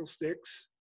popsicle sticks.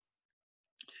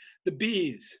 The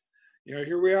bees.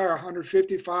 Here we are,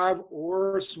 155,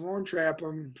 or swarm trap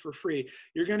them for free.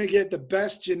 You're going to get the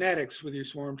best genetics with your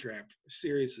swarm trap.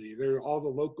 Seriously, they're all the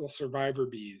local survivor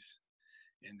bees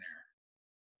in there.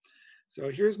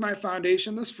 So here's my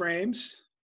foundationless frames.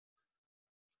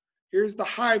 Here's the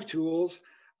hive tools.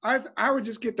 I would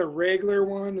just get the regular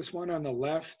one, this one on the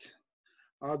left.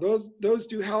 Those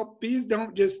do help. Bees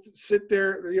don't just sit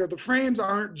there. The frames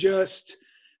aren't just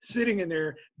sitting in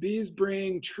there. Bees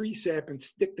bring tree sap and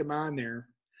stick them on there.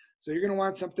 So you're going to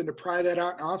want something to pry that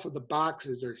out. And also the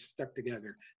boxes are stuck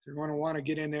together. So you're going to want to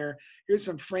get in there. Here's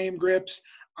some frame grips.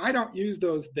 I don't use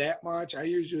those that much. I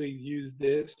usually use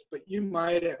this, but you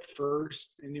might at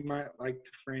first, and you might like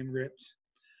the frame grips.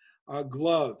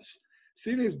 Gloves.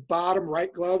 See these bottom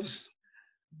right gloves?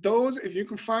 Those, if you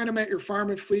can find them at your farm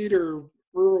and fleet or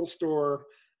rural store,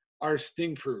 are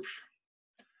sting proof.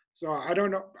 So I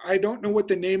don't know what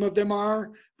the name of them are,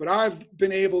 but I've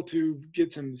been able to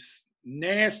get some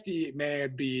nasty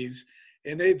mad bees,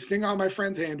 and they'd sting on my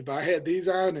friend's hand if I had these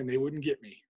on, and they wouldn't get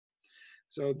me.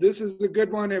 So this is a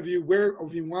good one if you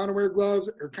want to wear gloves.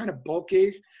 They're kind of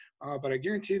bulky, but I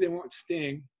guarantee they won't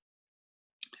sting.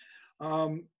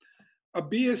 A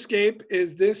bee escape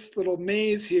is this little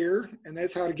maze here, and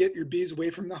that's how to get your bees away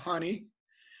from the honey.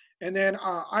 And then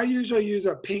I usually use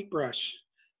a paintbrush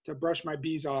to brush my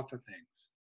bees off of things.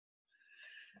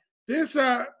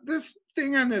 This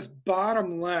thing on this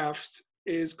bottom left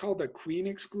is called the queen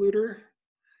excluder.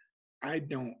 I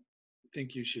don't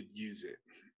think you should use it.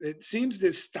 It seems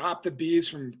to stop the bees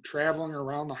from traveling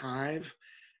around the hive,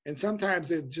 and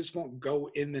sometimes it just won't go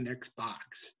in the next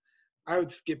box. I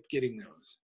would skip getting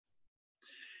those.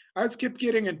 I would skip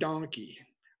getting a donkey.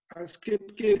 I would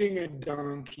skip getting a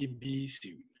donkey bee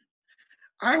suit.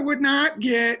 I would not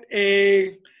get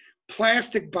a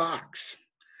plastic box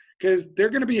because they're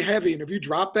going to be heavy, and if you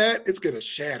drop that, it's going to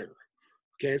shatter.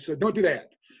 Okay, so don't do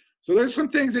that. So there's some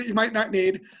things that you might not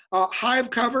need. Hive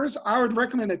covers, I would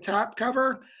recommend a top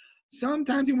cover.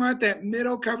 Sometimes you want that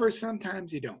middle cover,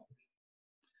 sometimes you don't.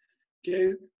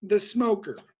 Okay, the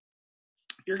smoker.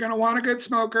 You're going to want a good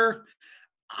smoker.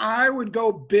 I would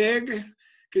go big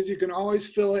because you can always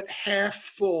fill it half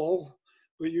full,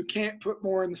 but you can't put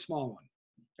more in the small one.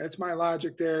 That's my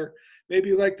logic there. Maybe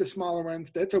you like the smaller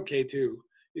ones. That's okay too.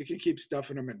 You can keep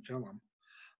stuffing them and fill them.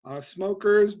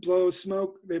 Smokers blow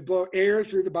smoke. They blow air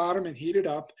through the bottom and heat it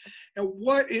up. And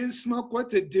what is smoke?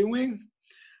 What's it doing?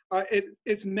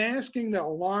 It's masking the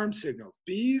alarm signals.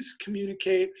 Bees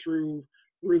communicate through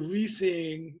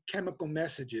releasing chemical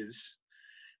messages.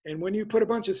 And when you put a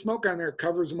bunch of smoke on there, it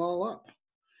covers them all up.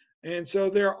 And so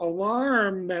their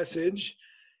alarm message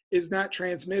is not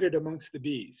transmitted amongst the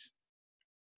bees.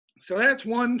 So that's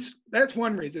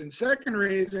one reason. Second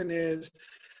reason is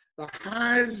the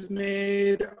hive's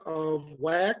made of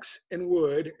wax and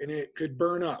wood, and it could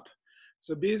burn up.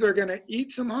 So bees are going to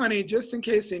eat some honey just in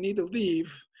case they need to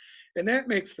leave, and that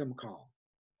makes them calm.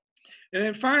 And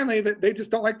then finally, they just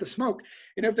don't like the smoke.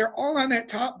 And if they're all on that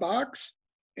top box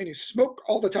and you smoke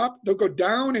all the top, they'll go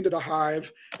down into the hive,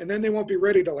 and then they won't be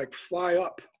ready to like fly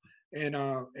up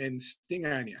and sting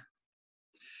on you.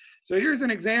 So here's an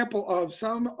example of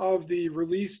some of the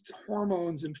released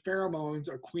hormones and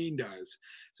pheromones a queen does.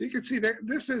 So you can see that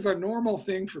this is a normal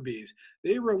thing for bees.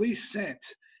 They release scent,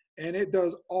 and it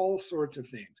does all sorts of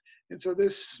things. And so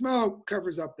this smoke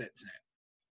covers up that scent.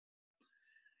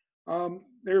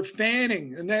 They're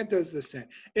fanning, and that does the scent.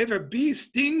 If a bee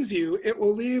stings you, it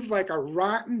will leave like a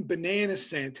rotten banana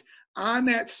scent on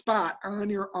that spot on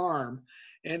your arm.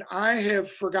 And I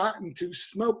have forgotten to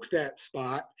smoke that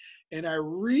spot. And I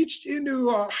reached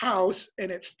into a house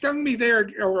and it stung me there,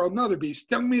 or another bee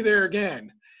stung me there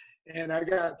again. and I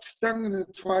got stung in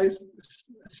the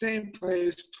same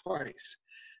place twice.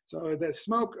 So that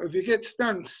smoke, if you get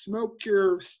stung, smoke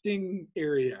your sting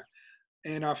area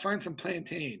and find some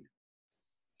plantain.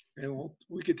 And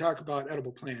we could talk about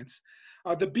edible plants.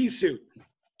 The bee suit,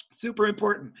 super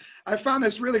important. I found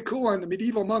this really cool on the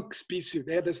medieval monk's bee suit.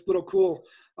 They had this little cool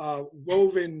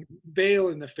woven veil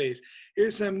in the face.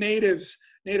 Here's some Native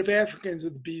Africans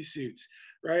with bee suits,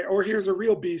 right? Or here's a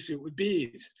real bee suit with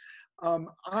bees.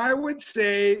 I would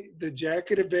say the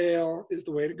jacket of veil is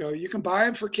the way to go. You can buy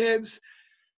them for kids.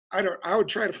 I would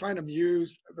try to find them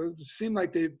used. Those seem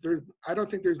like I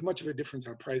don't think there's much of a difference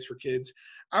on price for kids.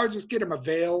 I would just get them a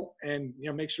veil and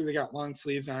make sure they got long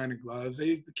sleeves on and gloves.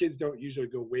 The kids don't usually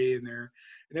go way in there.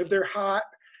 And if they're hot,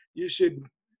 you should,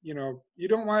 you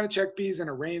don't want to check bees in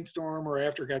a rainstorm or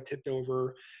after it got tipped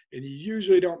over. And you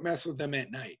usually don't mess with them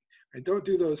at night. Right? Don't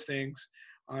do those things.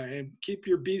 And keep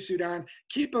your bee suit on.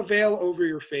 Keep a veil over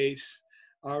your face.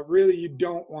 Really, you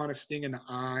don't want to sting in the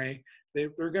eye. They're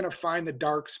going to find the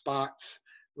dark spots,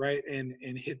 right, and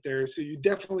hit there. So you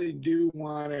definitely do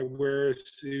want to wear a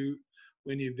suit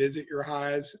when you visit your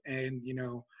hives and,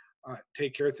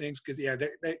 take care of things because, yeah,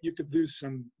 that you could lose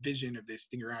some vision if they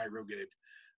sting your eye real good,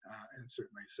 and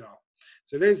certainly so.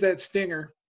 So there's that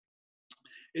stinger.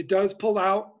 It does pull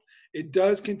out. It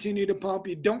does continue to pump.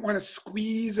 You don't want to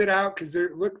squeeze it out because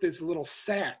look, this little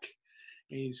sac.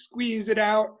 And you squeeze it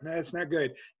out. That's not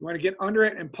good. You want to get under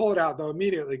it and pull it out, though,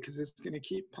 immediately because it's going to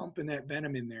keep pumping that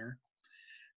venom in there.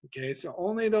 Okay, so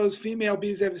only those female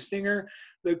bees have a stinger.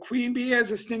 The queen bee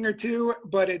has a stinger too,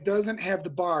 but it doesn't have the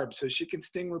barb, so she can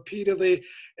sting repeatedly.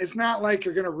 It's not like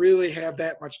you're going to really have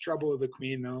that much trouble with the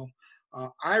queen, though.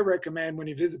 I recommend when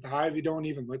you visit the hive, you don't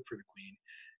even look for the queen.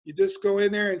 You just go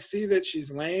in there and see that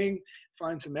she's laying,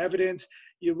 find some evidence.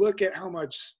 You look at how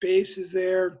much space is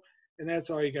there, and that's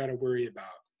all you got to worry about.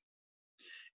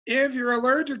 If you're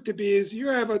allergic to bees, you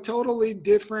have a totally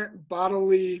different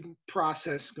bodily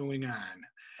process going on.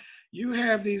 You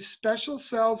have these special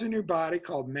cells in your body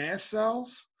called mast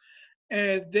cells,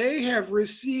 and they have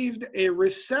received a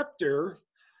receptor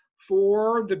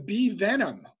for the bee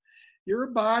venom. Your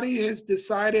body has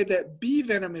decided that bee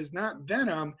venom is not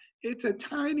venom, it's a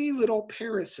tiny little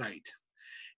parasite.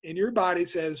 And your body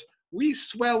says, we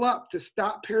swell up to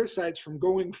stop parasites from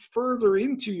going further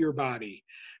into your body.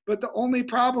 But the only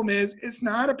problem is it's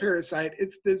not a parasite,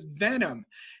 it's this venom.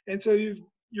 And so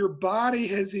your body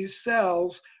has these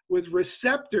cells with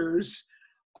receptors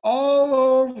all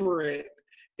over it,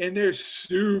 and they're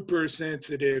super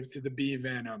sensitive to the bee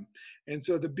venom. And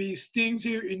so the bee stings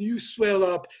you and you swell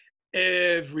up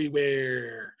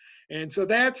everywhere. And so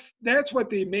that's what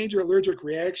the major allergic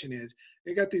reaction is.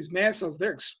 They got these mast cells,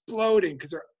 they're exploding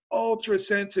because they're ultra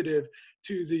sensitive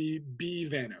to the bee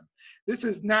venom. This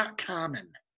is not common.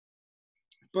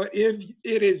 But if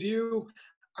it is you,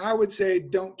 I would say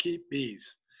don't keep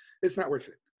bees. It's not worth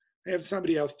it. Have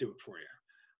somebody else do it for you.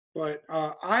 But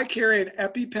I carry an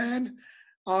EpiPen,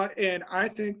 and I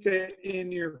think that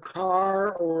in your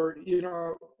car or,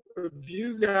 if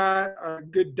you got a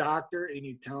good doctor and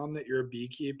you tell them that you're a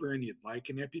beekeeper and you'd like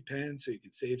an EpiPen so you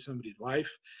could save somebody's life,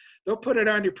 they'll put it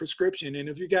on your prescription. And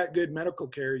if you got good medical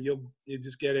care, you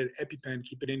just get an EpiPen,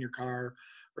 keep it in your car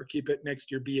or keep it next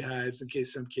to your beehives in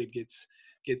case some kid gets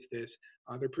this.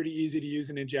 They're pretty easy to use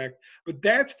and inject, but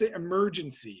that's the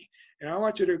emergency. And I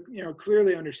want you to,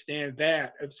 clearly understand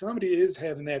that if somebody is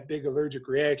having that big allergic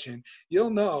reaction, you'll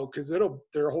know because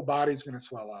their whole body's going to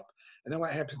swell up. And then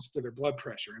what happens to their blood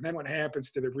pressure? And then what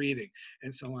happens to their breathing?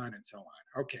 And so on and so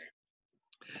on. Okay.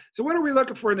 So what are we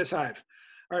looking for in this hive?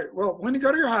 All right, well, when you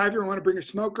go to your hive, you're going to want to bring your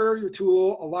smoker, your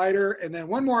tool, a lighter, and then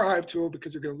one more hive tool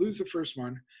because you're going to lose the first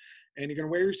one. And you're going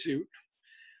to wear your suit.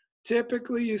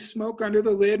 Typically, you smoke under the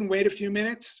lid and wait a few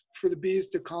minutes for the bees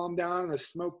to calm down and the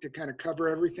smoke to kind of cover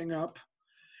everything up.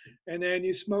 And then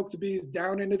you smoke the bees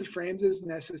down into the frames as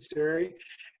necessary.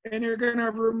 And you're going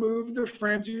to remove the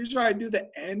frames. Usually I do the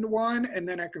end one, and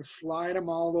then I can slide them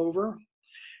all over.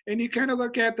 And you kind of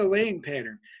look at the laying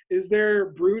pattern. Is there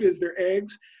brood? Is there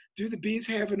eggs? Do the bees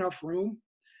have enough room?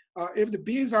 If the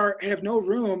bees have no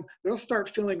room, they'll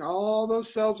start filling all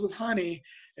those cells with honey,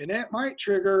 and that might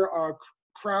trigger a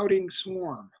crowding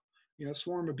swarm,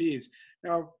 swarm of bees.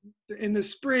 Now, in the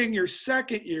spring, your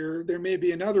second year, there may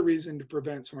be another reason to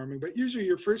prevent swarming, but usually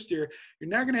your first year, you're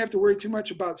not going to have to worry too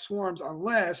much about swarms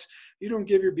unless you don't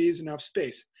give your bees enough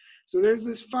space. So there's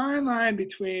this fine line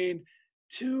between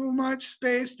too much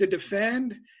space to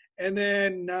defend and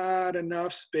then not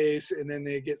enough space, and then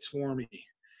they get swarmy.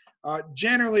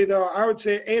 Generally, though, I would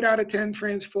say 8 out of 10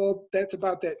 frames full. That's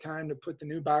about that time to put the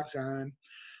new box on.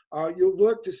 You'll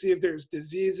look to see if there's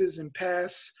diseases and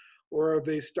pests or if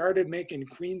they started making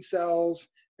queen cells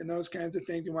and those kinds of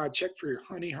things. You want to check for your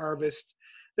honey harvest.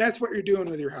 That's what you're doing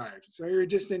with your hive. So you're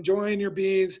just enjoying your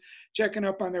bees, checking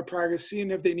up on their progress,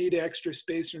 seeing if they need extra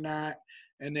space or not,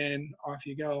 and then off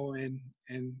you go, and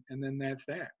then that's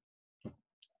that.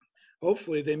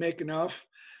 Hopefully they make enough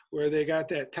where they got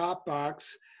that top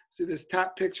box. See this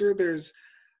top picture? There's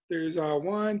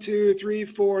 1, 2, 3,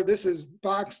 4. This is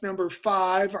box number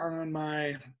 5 on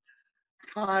my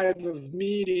hive of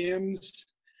mediums.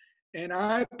 And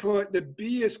I put the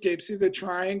bee escape, see the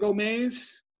triangle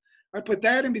maze? I put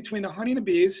that in between the honey and the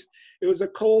bees. It was a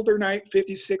colder night,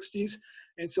 50s, 60s.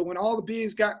 And so when all the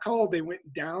bees got cold, they went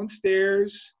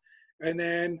downstairs, and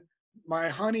then my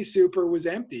honey super was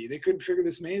empty. They couldn't figure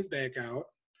this maze back out.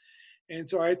 And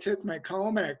so I took my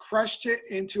comb and I crushed it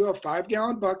into a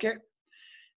 5-gallon bucket.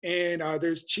 And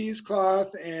there's cheesecloth,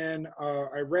 and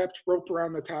I wrapped rope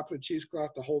around the top of the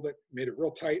cheesecloth to hold it, made it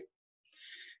real tight.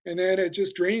 And then it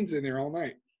just drains in there all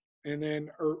night, and then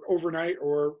or overnight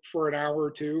or for an hour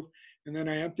or two. And then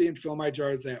I empty and fill my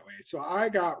jars that way. So I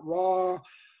got raw,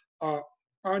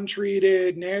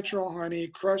 untreated, natural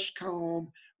honey, crushed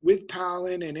comb with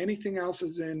pollen and anything else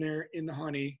is in there in the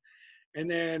honey. And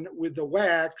then with the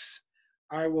wax,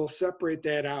 I will separate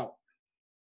that out.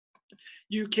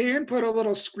 You can put a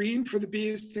little screen for the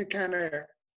bees to kind of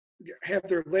have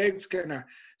their legs kind of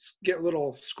get a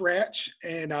little scratch,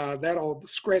 and that'll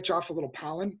scratch off a little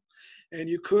pollen. And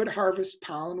you could harvest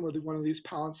pollen with one of these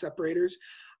pollen separators.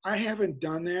 I haven't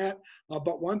done that,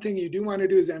 but one thing you do want to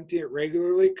do is empty it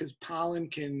regularly because pollen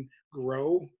can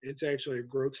grow. It's actually a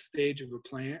growth stage of a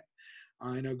plant.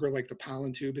 Grow like the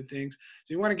pollen tube and things.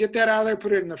 So you want to get that out of there,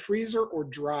 put it in the freezer or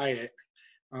dry it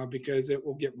because it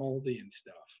will get moldy and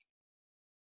stuff.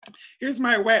 Here's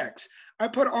my wax. I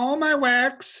put all my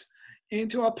wax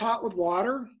into a pot with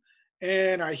water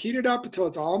and I heat it up until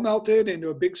it's all melted into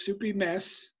a big soupy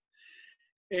mess.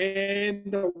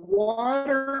 And the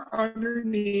water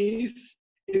underneath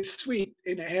is sweet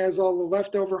and it has all the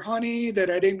leftover honey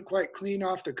that I didn't quite clean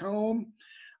off the comb.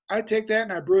 I take that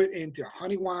and I brew it into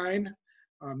honey wine,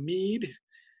 mead,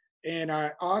 and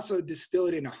I also distill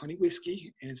it into honey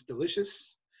whiskey, and it's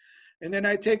delicious. And then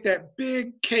I take that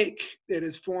big cake that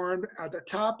is formed at the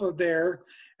top of there,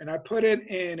 and I put it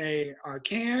in a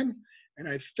can, and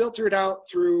I filter it out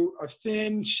through a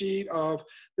thin sheet of,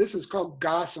 this is called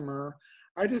gossamer.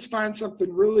 I just find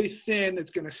something really thin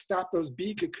that's going to stop those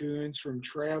bee cocoons from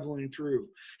traveling through.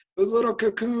 Those little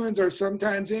cocoons are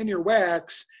sometimes in your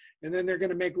wax, and then they're going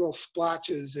to make little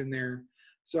splotches in there.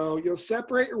 So you'll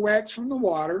separate your wax from the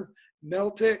water,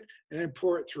 melt it, and then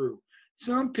pour it through.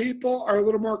 Some people are a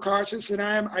little more cautious than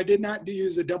I am. I did not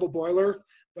use a double boiler,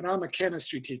 but I'm a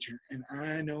chemistry teacher and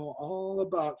I know all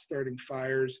about starting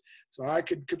fires. So I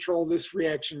could control this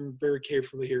reaction very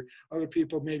carefully here. Other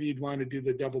people, maybe you'd want to do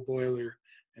the double boiler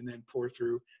and then pour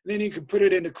through. And then you can put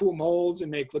it into cool molds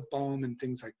and make lip balm and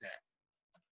things like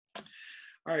that.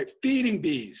 All right, feeding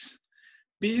bees.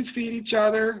 Bees feed each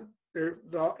other.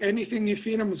 Anything you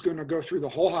feed them is going to go through the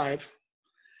whole hive.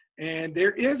 And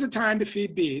there is a time to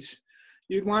feed bees.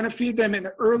 You'd want to feed them in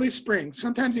the early spring.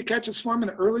 Sometimes you catch a swarm in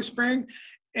the early spring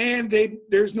and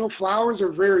there's no flowers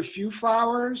or very few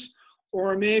flowers,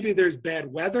 or maybe there's bad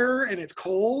weather and it's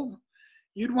cold.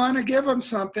 You'd want to give them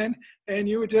something, and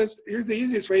you would just, here's the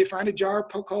easiest way, you find a jar,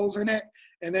 poke holes in it,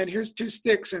 and then here's 2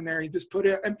 sticks in there. You just put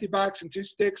an empty box and 2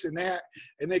 sticks in that,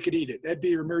 and they could eat it. That'd be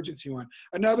your emergency one.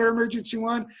 Another emergency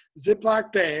one,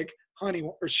 Ziploc bag, honey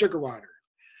or sugar water.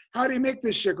 How do you make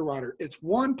this sugar water? It's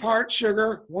 1 part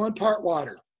sugar, 1 part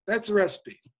water. That's the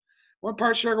recipe. 1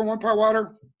 part sugar, 1 part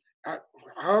water.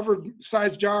 However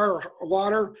size jar or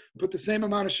water, put the same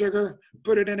amount of sugar,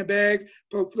 put it in a bag,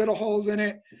 poke little holes in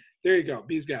it. There you go,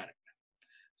 bees got it.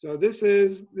 So this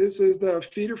is the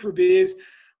feeder for bees.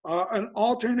 An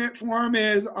alternate form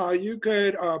is you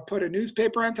could put a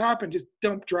newspaper on top and just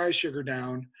dump dry sugar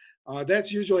down.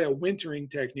 That's usually a wintering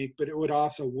technique, but it would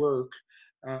also work.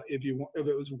 If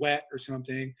it was wet or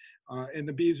something, and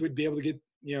the bees would be able to get,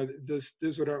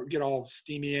 this would get all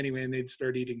steamy anyway, and they'd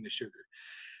start eating the sugar.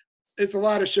 It's a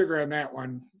lot of sugar on that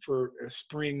one for a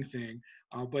spring thing,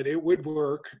 but it would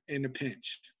work in a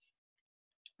pinch.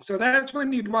 So that's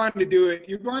when you'd want to do it.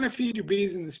 You'd want to feed your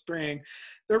bees in the spring.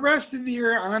 The rest of the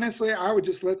year, honestly, I would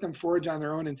just let them forage on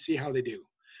their own and see how they do,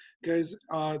 because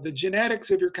the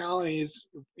genetics of your colony is,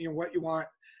 what you want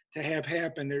to have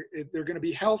happen. They're going to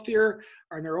be healthier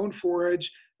on their own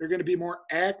forage. They're going to be more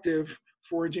active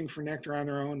foraging for nectar on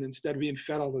their own instead of being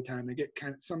fed all the time. They get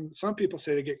kind of, some people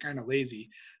say they get kind of lazy.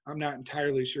 I'm not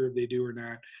entirely sure if they do or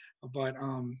not, but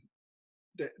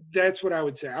that's what I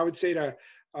would say. I would say to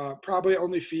probably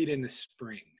only feed in the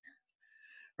spring.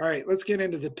 All right, let's get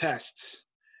into the pests.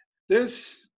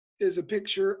 This is a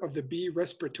picture of the bee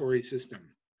respiratory system.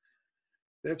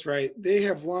 That's right, they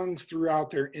have lungs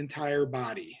throughout their entire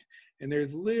body, and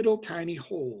there's little tiny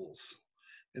holes,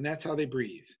 and that's how they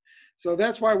breathe. So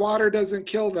that's why water doesn't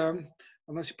kill them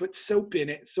unless you put soap in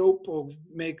it. Soap will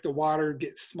make the water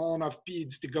get small enough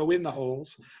beads to go in the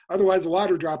holes. Otherwise, the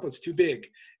water droplet's too big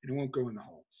and it won't go in the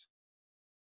holes.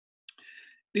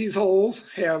 These holes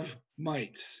have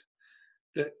mites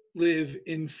that live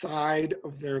inside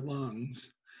of their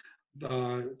lungs,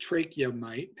 the trachea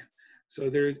mite. So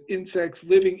there's insects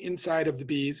living inside of the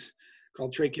bees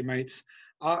called trachea mites.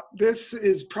 This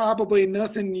is probably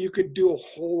nothing you could do a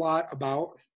whole lot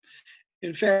about.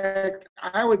 In fact,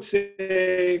 I would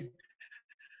say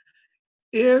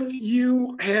if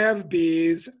you have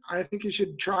bees, I think you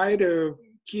should try to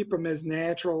keep them as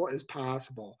natural as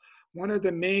possible. One of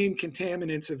the main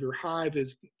contaminants of your hive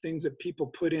is things that people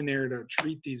put in there to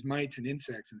treat these mites and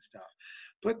insects and stuff.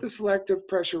 Put the selective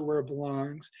pressure where it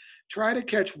belongs. Try to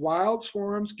catch wild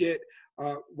swarms, get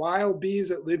wild bees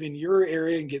that live in your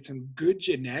area and get some good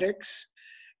genetics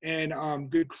and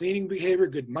good cleaning behavior,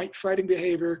 good mite fighting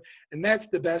behavior, and that's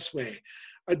the best way.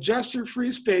 Adjust your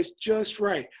free space just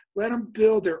right. Let them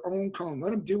build their own comb.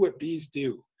 Let them do what bees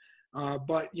do.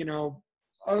 But you know,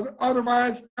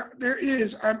 otherwise, there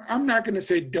is. I'm not going to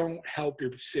say don't help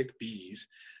your sick bees.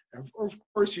 Of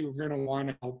course, you're going to want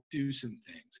to help do some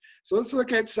things. So let's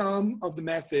look at some of the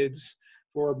methods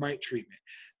for mite treatment.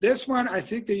 This one, I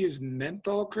think they use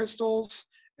menthol crystals,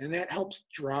 and that helps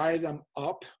dry them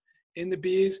up in the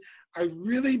bees. I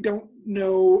really don't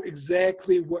know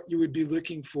exactly what you would be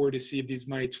looking for to see if these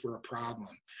mites were a problem.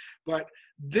 But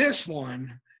this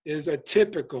one is a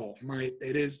typical mite.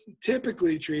 It is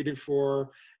typically treated for,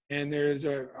 and there's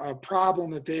a problem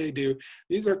that they do.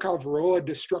 These are called Varroa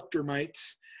destructor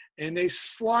mites, and they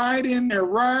slide in there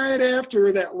right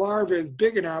after that larva is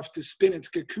big enough to spin its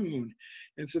cocoon.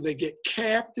 And so they get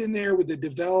capped in there with the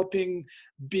developing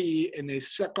bee, and they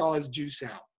suck all its juice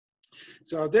out.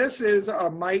 So this is a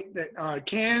mite that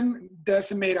can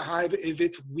decimate a hive if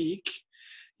it's weak.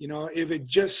 You know, if it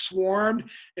just swarmed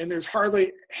and there's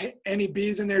hardly any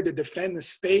bees in there to defend the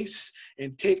space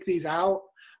and take these out,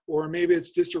 or maybe it's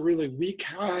just a really weak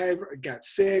hive, it got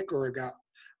sick, or it got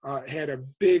had a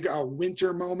big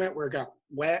winter moment where it got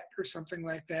wet or something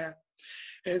like that.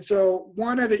 And so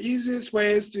one of the easiest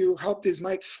ways to help these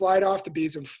mites slide off the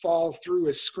bees and fall through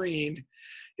a screen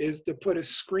is to put a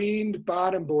screened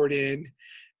bottom board in,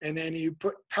 and then you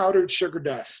put powdered sugar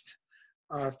dust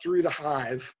through the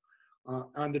hive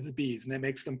onto the bees, and that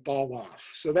makes them fall off.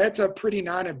 So that's a pretty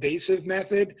non-invasive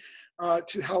method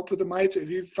to help with the mites if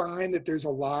you find that there's a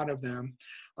lot of them.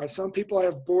 Some people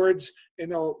have boards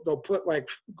and they'll put like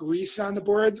grease on the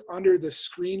boards under the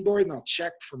screen board, and they'll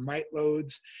check for mite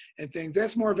loads and things.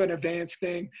 That's more of an advanced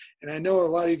thing. And I know a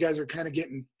lot of you guys are kind of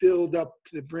getting filled up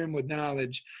to the brim with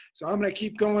knowledge. So I'm going to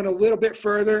keep going a little bit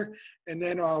further, and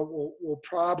then we'll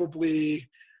probably,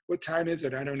 what time is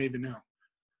it? I don't even know.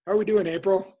 How are we doing,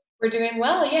 April? We're doing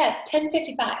well. Yeah, it's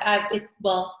 10:55.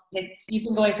 You've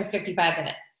been going for 55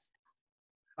 minutes.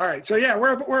 All right, so yeah,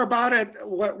 we're about at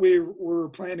what we were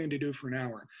planning to do for an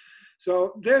hour.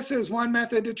 So this is one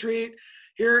method to treat.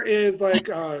 Here is like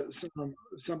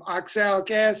some oxalic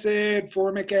acid,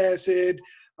 formic acid,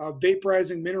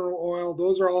 vaporizing mineral oil.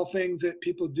 Those are all things that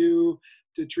people do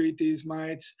to treat these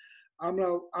mites. I'm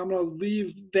gonna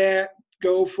leave that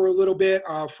go for a little bit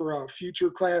for a future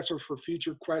class or for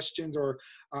future questions, or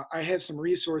I have some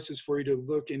resources for you to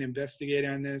look and investigate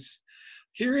on this.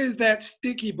 Here is that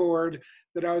sticky board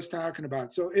that I was talking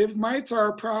about. So if mites are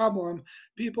a problem,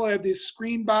 people have these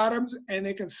screen bottoms, and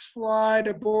they can slide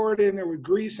a board in there with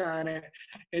grease on it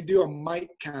and do a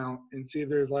mite count and see if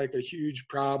there's like a huge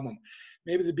problem.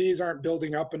 Maybe the bees aren't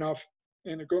building up enough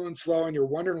and they're going slow and you're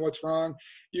wondering what's wrong.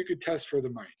 You could test for the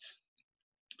mites.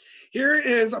 Here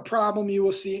is a problem you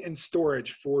will see in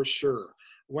storage for sure: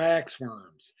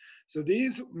 waxworms. So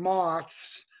these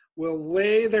moths will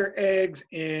lay their eggs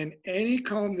in any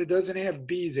comb that doesn't have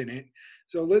bees in it.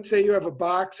 So let's say you have a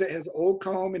box that has old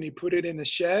comb and you put it in the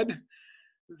shed.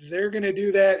 They're going to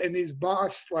do that, and these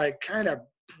moths like kind of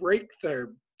break their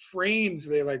frames.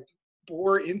 They like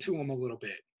bore into them a little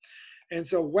bit. And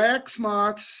so wax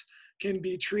moths can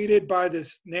be treated by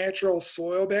this natural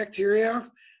soil bacteria,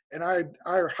 and I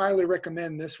highly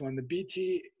recommend this one, the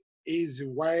BT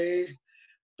azoae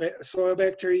soil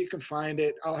bacteria. You can find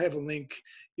it. I'll have a link.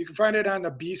 You can find it on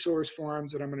the bee source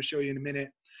forums that I'm going to show you in a minute.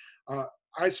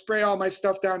 I spray all my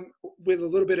stuff down with a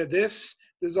little bit of this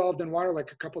dissolved in water,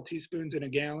 like a couple teaspoons in a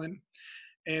gallon,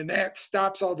 and that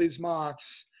stops all these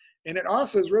moths. And it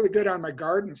also is really good on my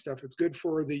garden stuff. It's good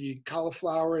for the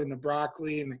cauliflower and the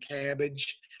broccoli and the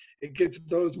cabbage. It gets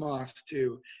those moths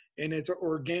too. And it's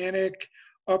organic,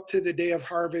 up to the day of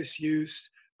harvest use,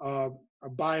 a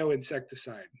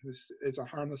bioinsecticide. This is a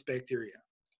harmless bacteria.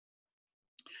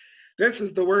 This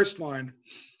is the worst one,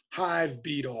 hive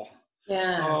beetle.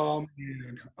 Yeah. Oh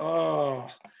man. Oh,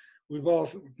 we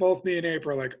both me and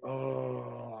April are like,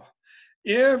 oh.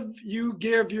 If you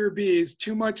give your bees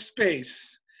too much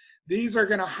space, these are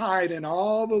going to hide in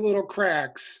all the little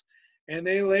cracks, and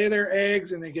they lay their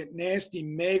eggs and they get nasty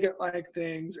maggot-like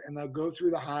things, and they'll go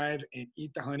through the hive and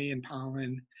eat the honey and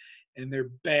pollen, and they're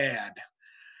bad.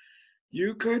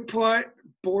 You could put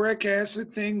boric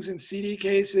acid things in CD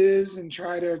cases and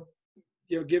try to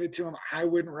give it to them. I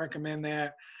wouldn't recommend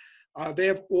that. They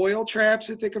have oil traps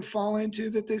that they can fall into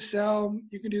that they sell.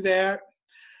 You can do that.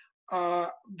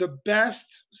 The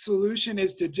best solution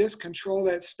is to just control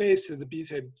that space so the bees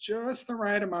have just the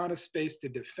right amount of space to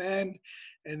defend,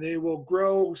 and they will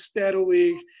grow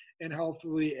steadily and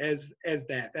healthily as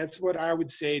that. That's what I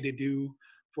would say to do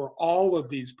for all of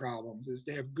these problems, is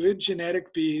to have good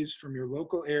genetic bees from your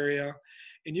local area.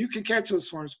 And you can catch those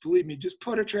swarms, believe me. Just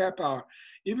put a trap out.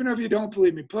 Even if you don't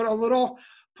believe me, put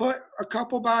a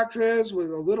couple boxes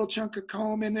with a little chunk of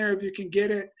comb in there if you can get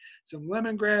it, some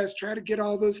lemongrass. Try to get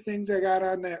all those things I got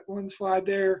on that one slide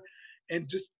there, and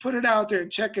just put it out there and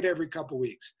check it every couple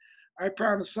weeks. I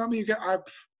promise some of you guys,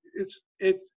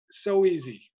 it's so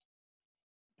easy.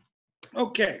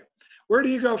 Okay, where do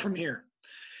you go from here?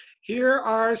 Here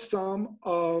are some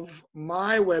of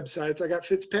my websites. I got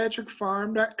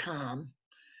fitzpatrickfarm.com.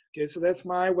 Okay, so that's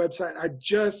my website. I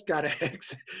just got to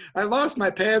exit. I lost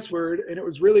my password, and it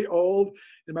was really old,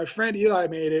 and my friend Eli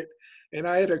made it, and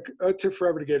it took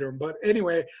forever to get him. But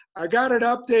anyway, I got it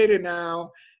updated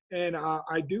now, and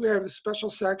I do have a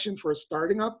special section for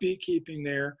starting up beekeeping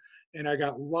there, and I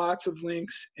got lots of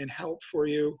links and help for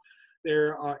you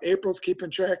there. April's keeping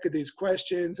track of these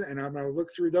questions, and I'm going to look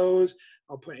through those.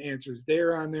 I'll put answers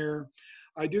there on there.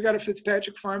 I do got a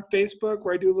Fitzpatrick Farm Facebook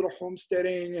where I do a little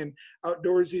homesteading and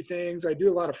outdoorsy things. I do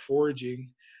a lot of foraging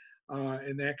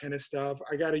and that kind of stuff.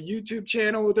 I got a YouTube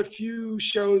channel with a few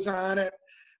shows on it.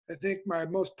 I think my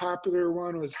most popular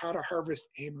one was How to Harvest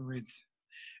Amaranth.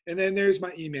 And then there's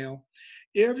my email.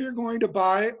 If you're going to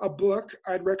buy a book,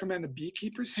 I'd recommend the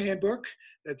Beekeeper's Handbook.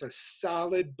 That's a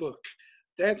solid book.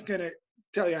 That's going to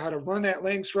tell you how to run that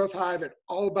Langstroth hive and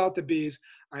all about the bees.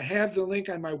 I have the link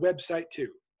on my website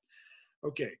too.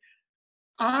 Okay,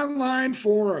 online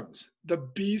forums. The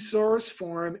Bee Source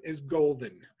forum is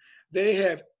golden. They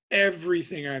have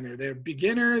everything on there. They have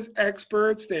beginners,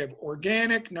 experts, they have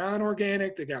organic,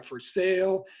 non-organic, they got for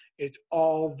sale. It's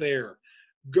all there.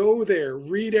 Go there,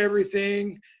 read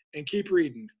everything, and keep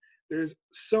reading. There's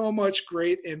so much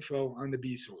great info on the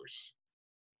Bee Source.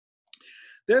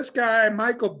 This guy,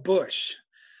 Michael Bush,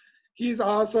 he's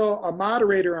also a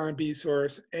moderator on Bee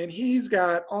Source, and he's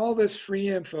got all this free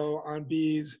info on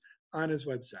bees on his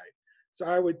website. So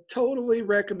I would totally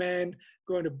recommend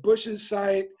going to Bush's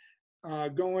site,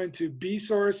 going to Bee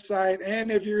Source site,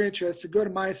 and if you're interested, go to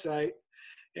my site.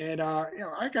 And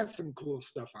I got some cool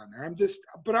stuff on there. I'm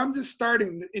just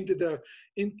starting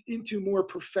into more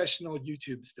professional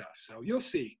YouTube stuff. So you'll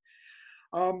see.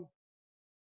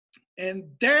 And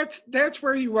that's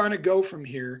where you want to go from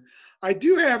here. I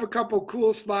do have a couple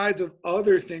cool slides of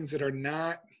other things that are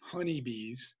not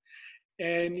honeybees.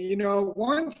 And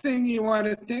one thing you want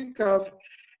to think of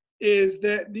is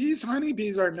that these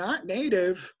honeybees are not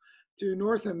native to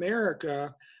North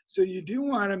America. So you do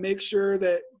want to make sure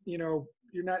that,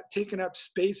 you're not taking up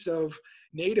space of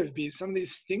native bees. Some of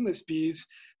these stingless bees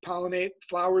pollinate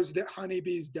flowers that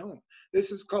honeybees don't.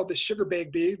 This is called the sugar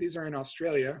bag bee. These are in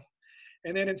Australia.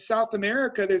 And then in South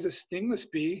America, there's a stingless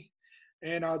bee,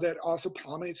 and that also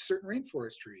pollinates certain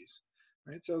rainforest trees.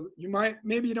 Right? So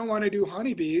maybe you don't want to do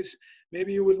honeybees.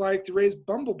 Maybe you would like to raise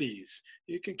bumblebees.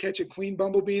 You can catch a queen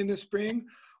bumblebee in the spring,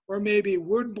 or maybe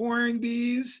wood boring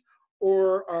bees,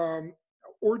 or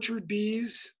orchard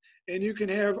bees, and you can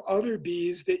have other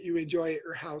bees that you enjoy at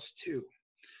your house too.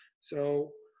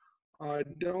 So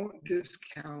don't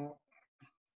discount,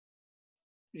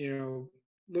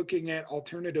 looking at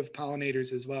alternative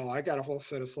pollinators as well. I got a whole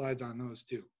set of slides on those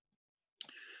too.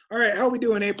 All right, how are we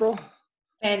doing, April?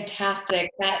 Fantastic.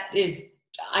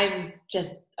 I'm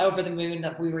just over the moon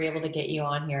that we were able to get you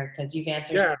on here because you've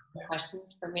answered some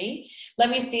questions for me. Let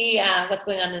me see what's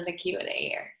going on in the Q&A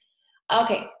here.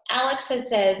 Okay, Alex had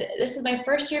said, this is my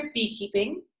first year of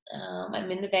beekeeping. I'm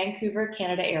in the Vancouver,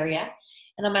 Canada area.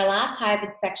 And on my last hive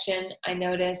inspection, I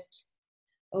noticed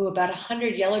about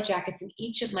 100 yellow jackets in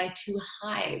each of my 2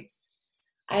 hives.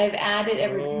 I've added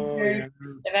a Oh, reducer. yeah.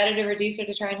 I've added a reducer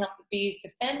to try and help the bees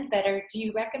defend better. Do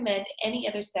you recommend any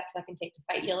other steps I can take to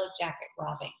fight yellow jacket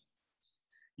robbing?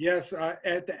 Yes,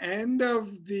 at the end of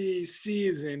the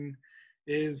season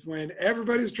is when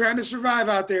everybody's trying to survive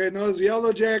out there, and those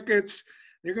yellow jackets,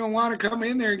 they're going to want to come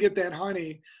in there and get that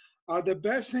honey. The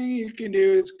best thing you can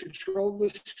do is control the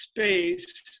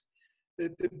space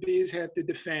that the bees have to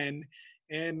defend,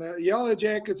 and the yellow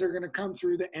jackets are going to come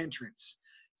through the entrance.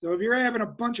 So if you're having a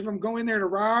bunch of them go in there to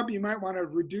rob, you might want to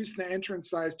reduce the entrance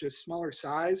size to a smaller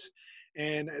size,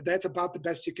 and that's about the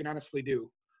best you can honestly do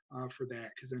for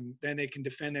that, because then they can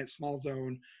defend that small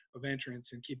zone of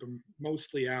entrance and keep them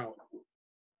mostly out.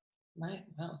 Right.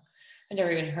 Well, I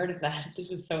never even heard of that.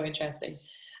 This is so interesting.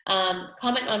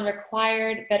 Comment on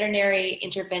required veterinary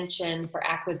intervention for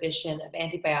acquisition of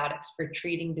antibiotics for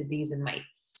treating disease in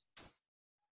mites.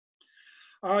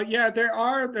 Yeah, there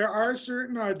are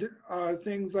certain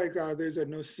things like there's a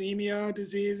nosemia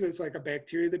disease. It's like a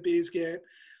bacteria that bees get,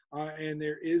 and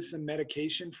there is some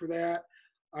medication for that.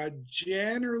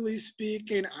 Generally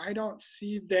speaking, I don't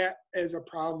see that as a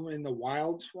problem in the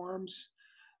wild swarms.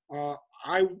 Uh,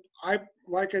 I, I,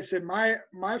 like I said, my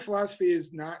philosophy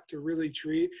is not to really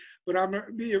treat, but I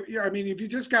mean, if you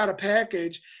just got a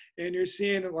package and you're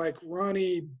seeing like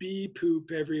runny bee poop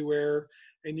everywhere,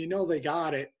 and you know they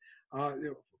got it, uh,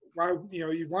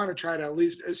 you want to try to at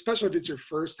least, especially if it's your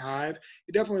first hive,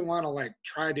 you definitely want to like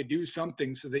try to do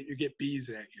something so that you get bees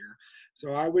that year.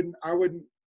 So I wouldn't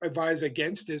advise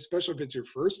against it, especially if it's your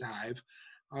first hive.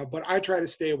 But I try to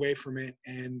stay away from it,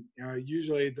 and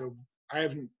usually I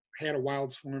haven't had a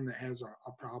wild swarm that has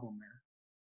a problem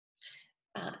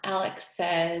there. Alex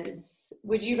says,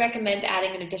 would you recommend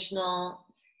adding an additional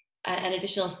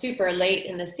super late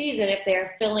in the season if they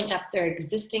are filling up their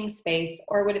existing space,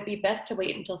 or would it be best to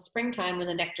wait until springtime when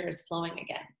the nectar is flowing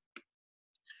again?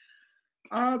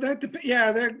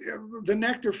 The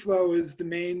nectar flow is the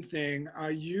main thing.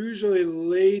 Usually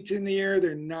late in the year,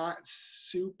 they're not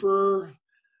super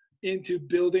into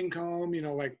building comb,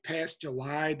 like past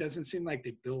July. It doesn't seem like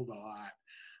they build a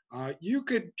lot. You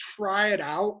could try it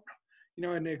out,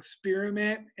 an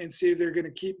experiment and see if they're going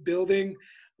to keep building.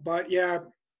 But yeah,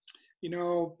 you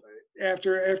know,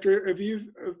 after if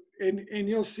you and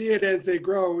you'll see it as they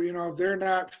grow. If they're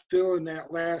not filling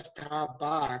that last top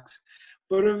box.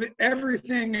 But if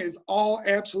everything is all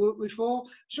absolutely full,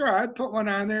 sure, I'd put one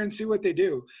on there and see what they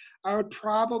do. I would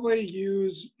probably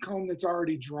use comb that's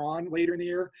already drawn later in the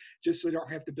year, just so they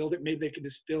don't have to build it. Maybe they can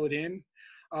just fill it in.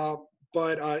 Uh,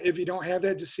 but if you don't have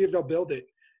that, just see if they'll build it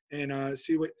and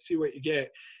see what you get.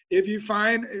 If you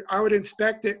find, I would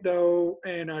inspect it though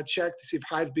and check to see if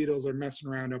hive beetles are messing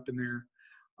around up in there.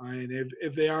 And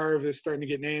if they are, if it's starting to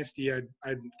get nasty, I'd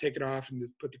take it off and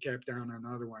just put the cap down on the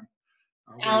other one.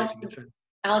 Where they Alex, can defend.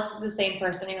 Alex is the same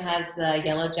person who has the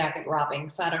yellow jacket robbing,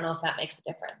 so I don't know if that makes a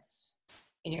difference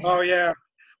in your Oh hair. yeah.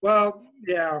 Well,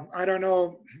 yeah, I don't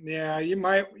know. Yeah, you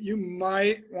might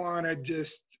want to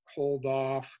just hold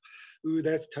off. Ooh,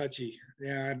 that's touchy.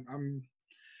 Yeah, I'm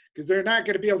because they're not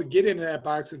going to be able to get into that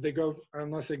box if they go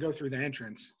unless they go through the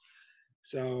entrance.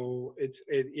 So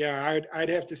yeah, I'd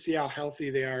have to see how healthy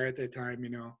they are at that time,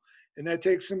 and that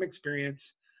takes some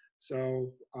experience.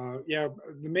 So yeah,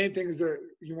 the main thing is that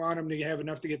you want them to have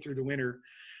enough to get through the winter.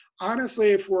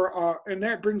 Honestly, if we're and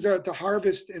that brings out to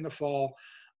harvest in the fall,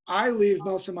 I leave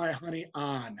most of my honey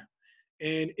on,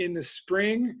 and in the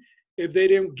spring, if they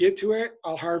didn't get to it,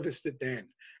 I'll harvest it then.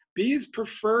 Bees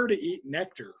prefer to eat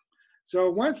nectar, so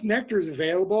once nectar is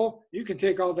available, you can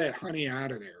take all that honey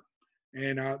out of there,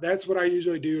 and that's what I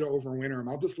usually do to overwinter them.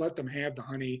 I'll just let them have the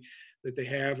honey that they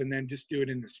have, and then just do it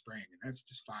in the spring, and that's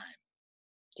just fine.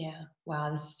 Yeah.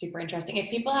 Wow, this is super interesting. If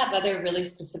people have other really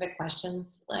specific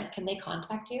questions, like, can they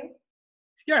contact you?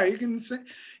 Yeah, you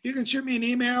can shoot me an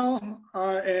email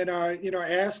and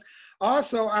ask.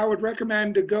 Also, I would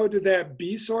recommend to go to that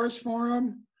B Source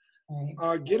forum.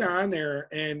 Right. Get on there,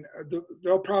 and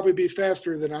they'll probably be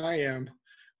faster than I am.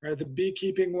 Right, the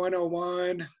Beekeeping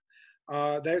 101.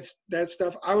 That's that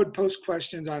stuff. I would post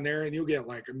questions on there, and you'll get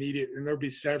like immediate, and there'll be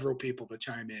several people to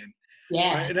chime in.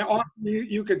 Yeah. And also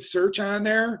you could search on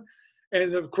there,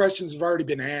 and the questions have already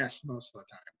been asked most of the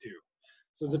time too.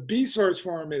 So the B Source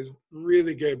forum is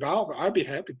really good, but I'd be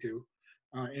happy to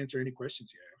answer any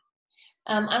questions you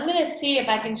I'm going to see if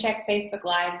I can check Facebook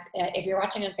Live. If you're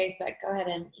watching on Facebook, go ahead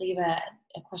and leave a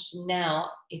question now.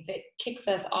 If it kicks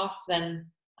us off, then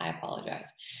I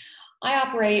apologize. I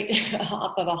operate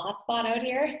off of a hotspot out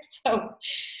here, so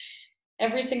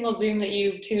every single Zoom that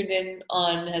you've tuned in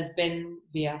on has been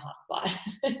via hotspot.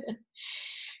 have.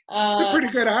 It's a pretty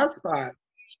good hotspot.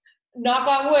 Knock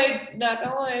on wood, knock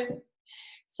on wood.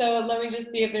 So let me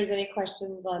just see if there's any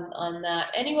questions on that.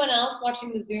 Anyone else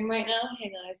watching the Zoom right now?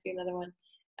 Hang on, I see another one.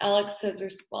 Alex has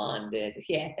responded.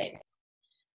 Yeah, thanks.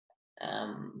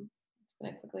 Just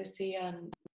gonna quickly see on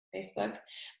Facebook.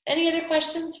 Any other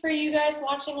questions for you guys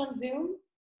watching on Zoom?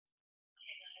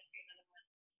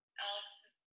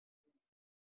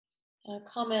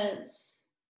 Comments?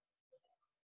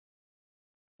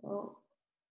 Oh,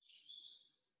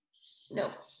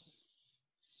 no.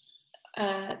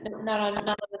 No, not on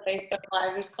the Facebook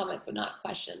Live. There's comments, but not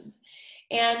questions.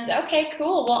 And okay,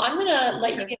 cool. Well, I'm gonna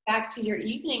let you get back to your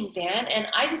evening, Dan. And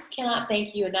I just cannot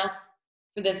thank you enough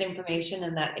for this information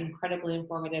and that incredibly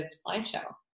informative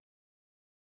slideshow.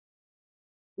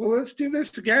 Well, let's do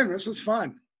this again. This was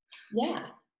fun. Yeah,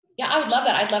 I would love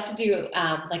that. I'd love to do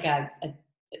like a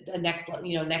next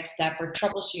next step, or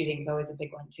troubleshooting is always a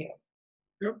big one too.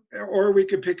 Yep. Or we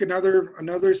could pick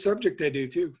another subject I do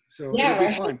too. So Yeah, it'll be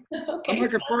right. fun. Okay. I'm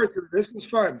looking forward to it. This was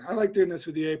fun. I like doing this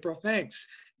with you, April. Thanks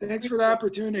for the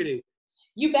opportunity.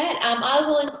 You bet. I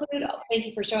will include. Thank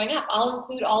you for showing up. I'll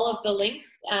include all of the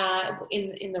links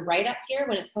in the write up here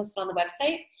when it's posted on the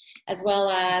website, as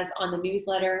well as on the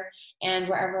newsletter and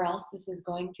wherever else this is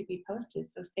going to be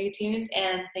posted. So stay tuned,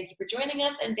 and thank you for joining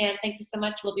us. And Dan, thank you so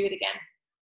much. We'll do it again.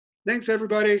 Thanks,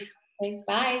 everybody. Okay,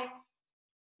 bye.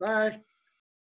 Bye.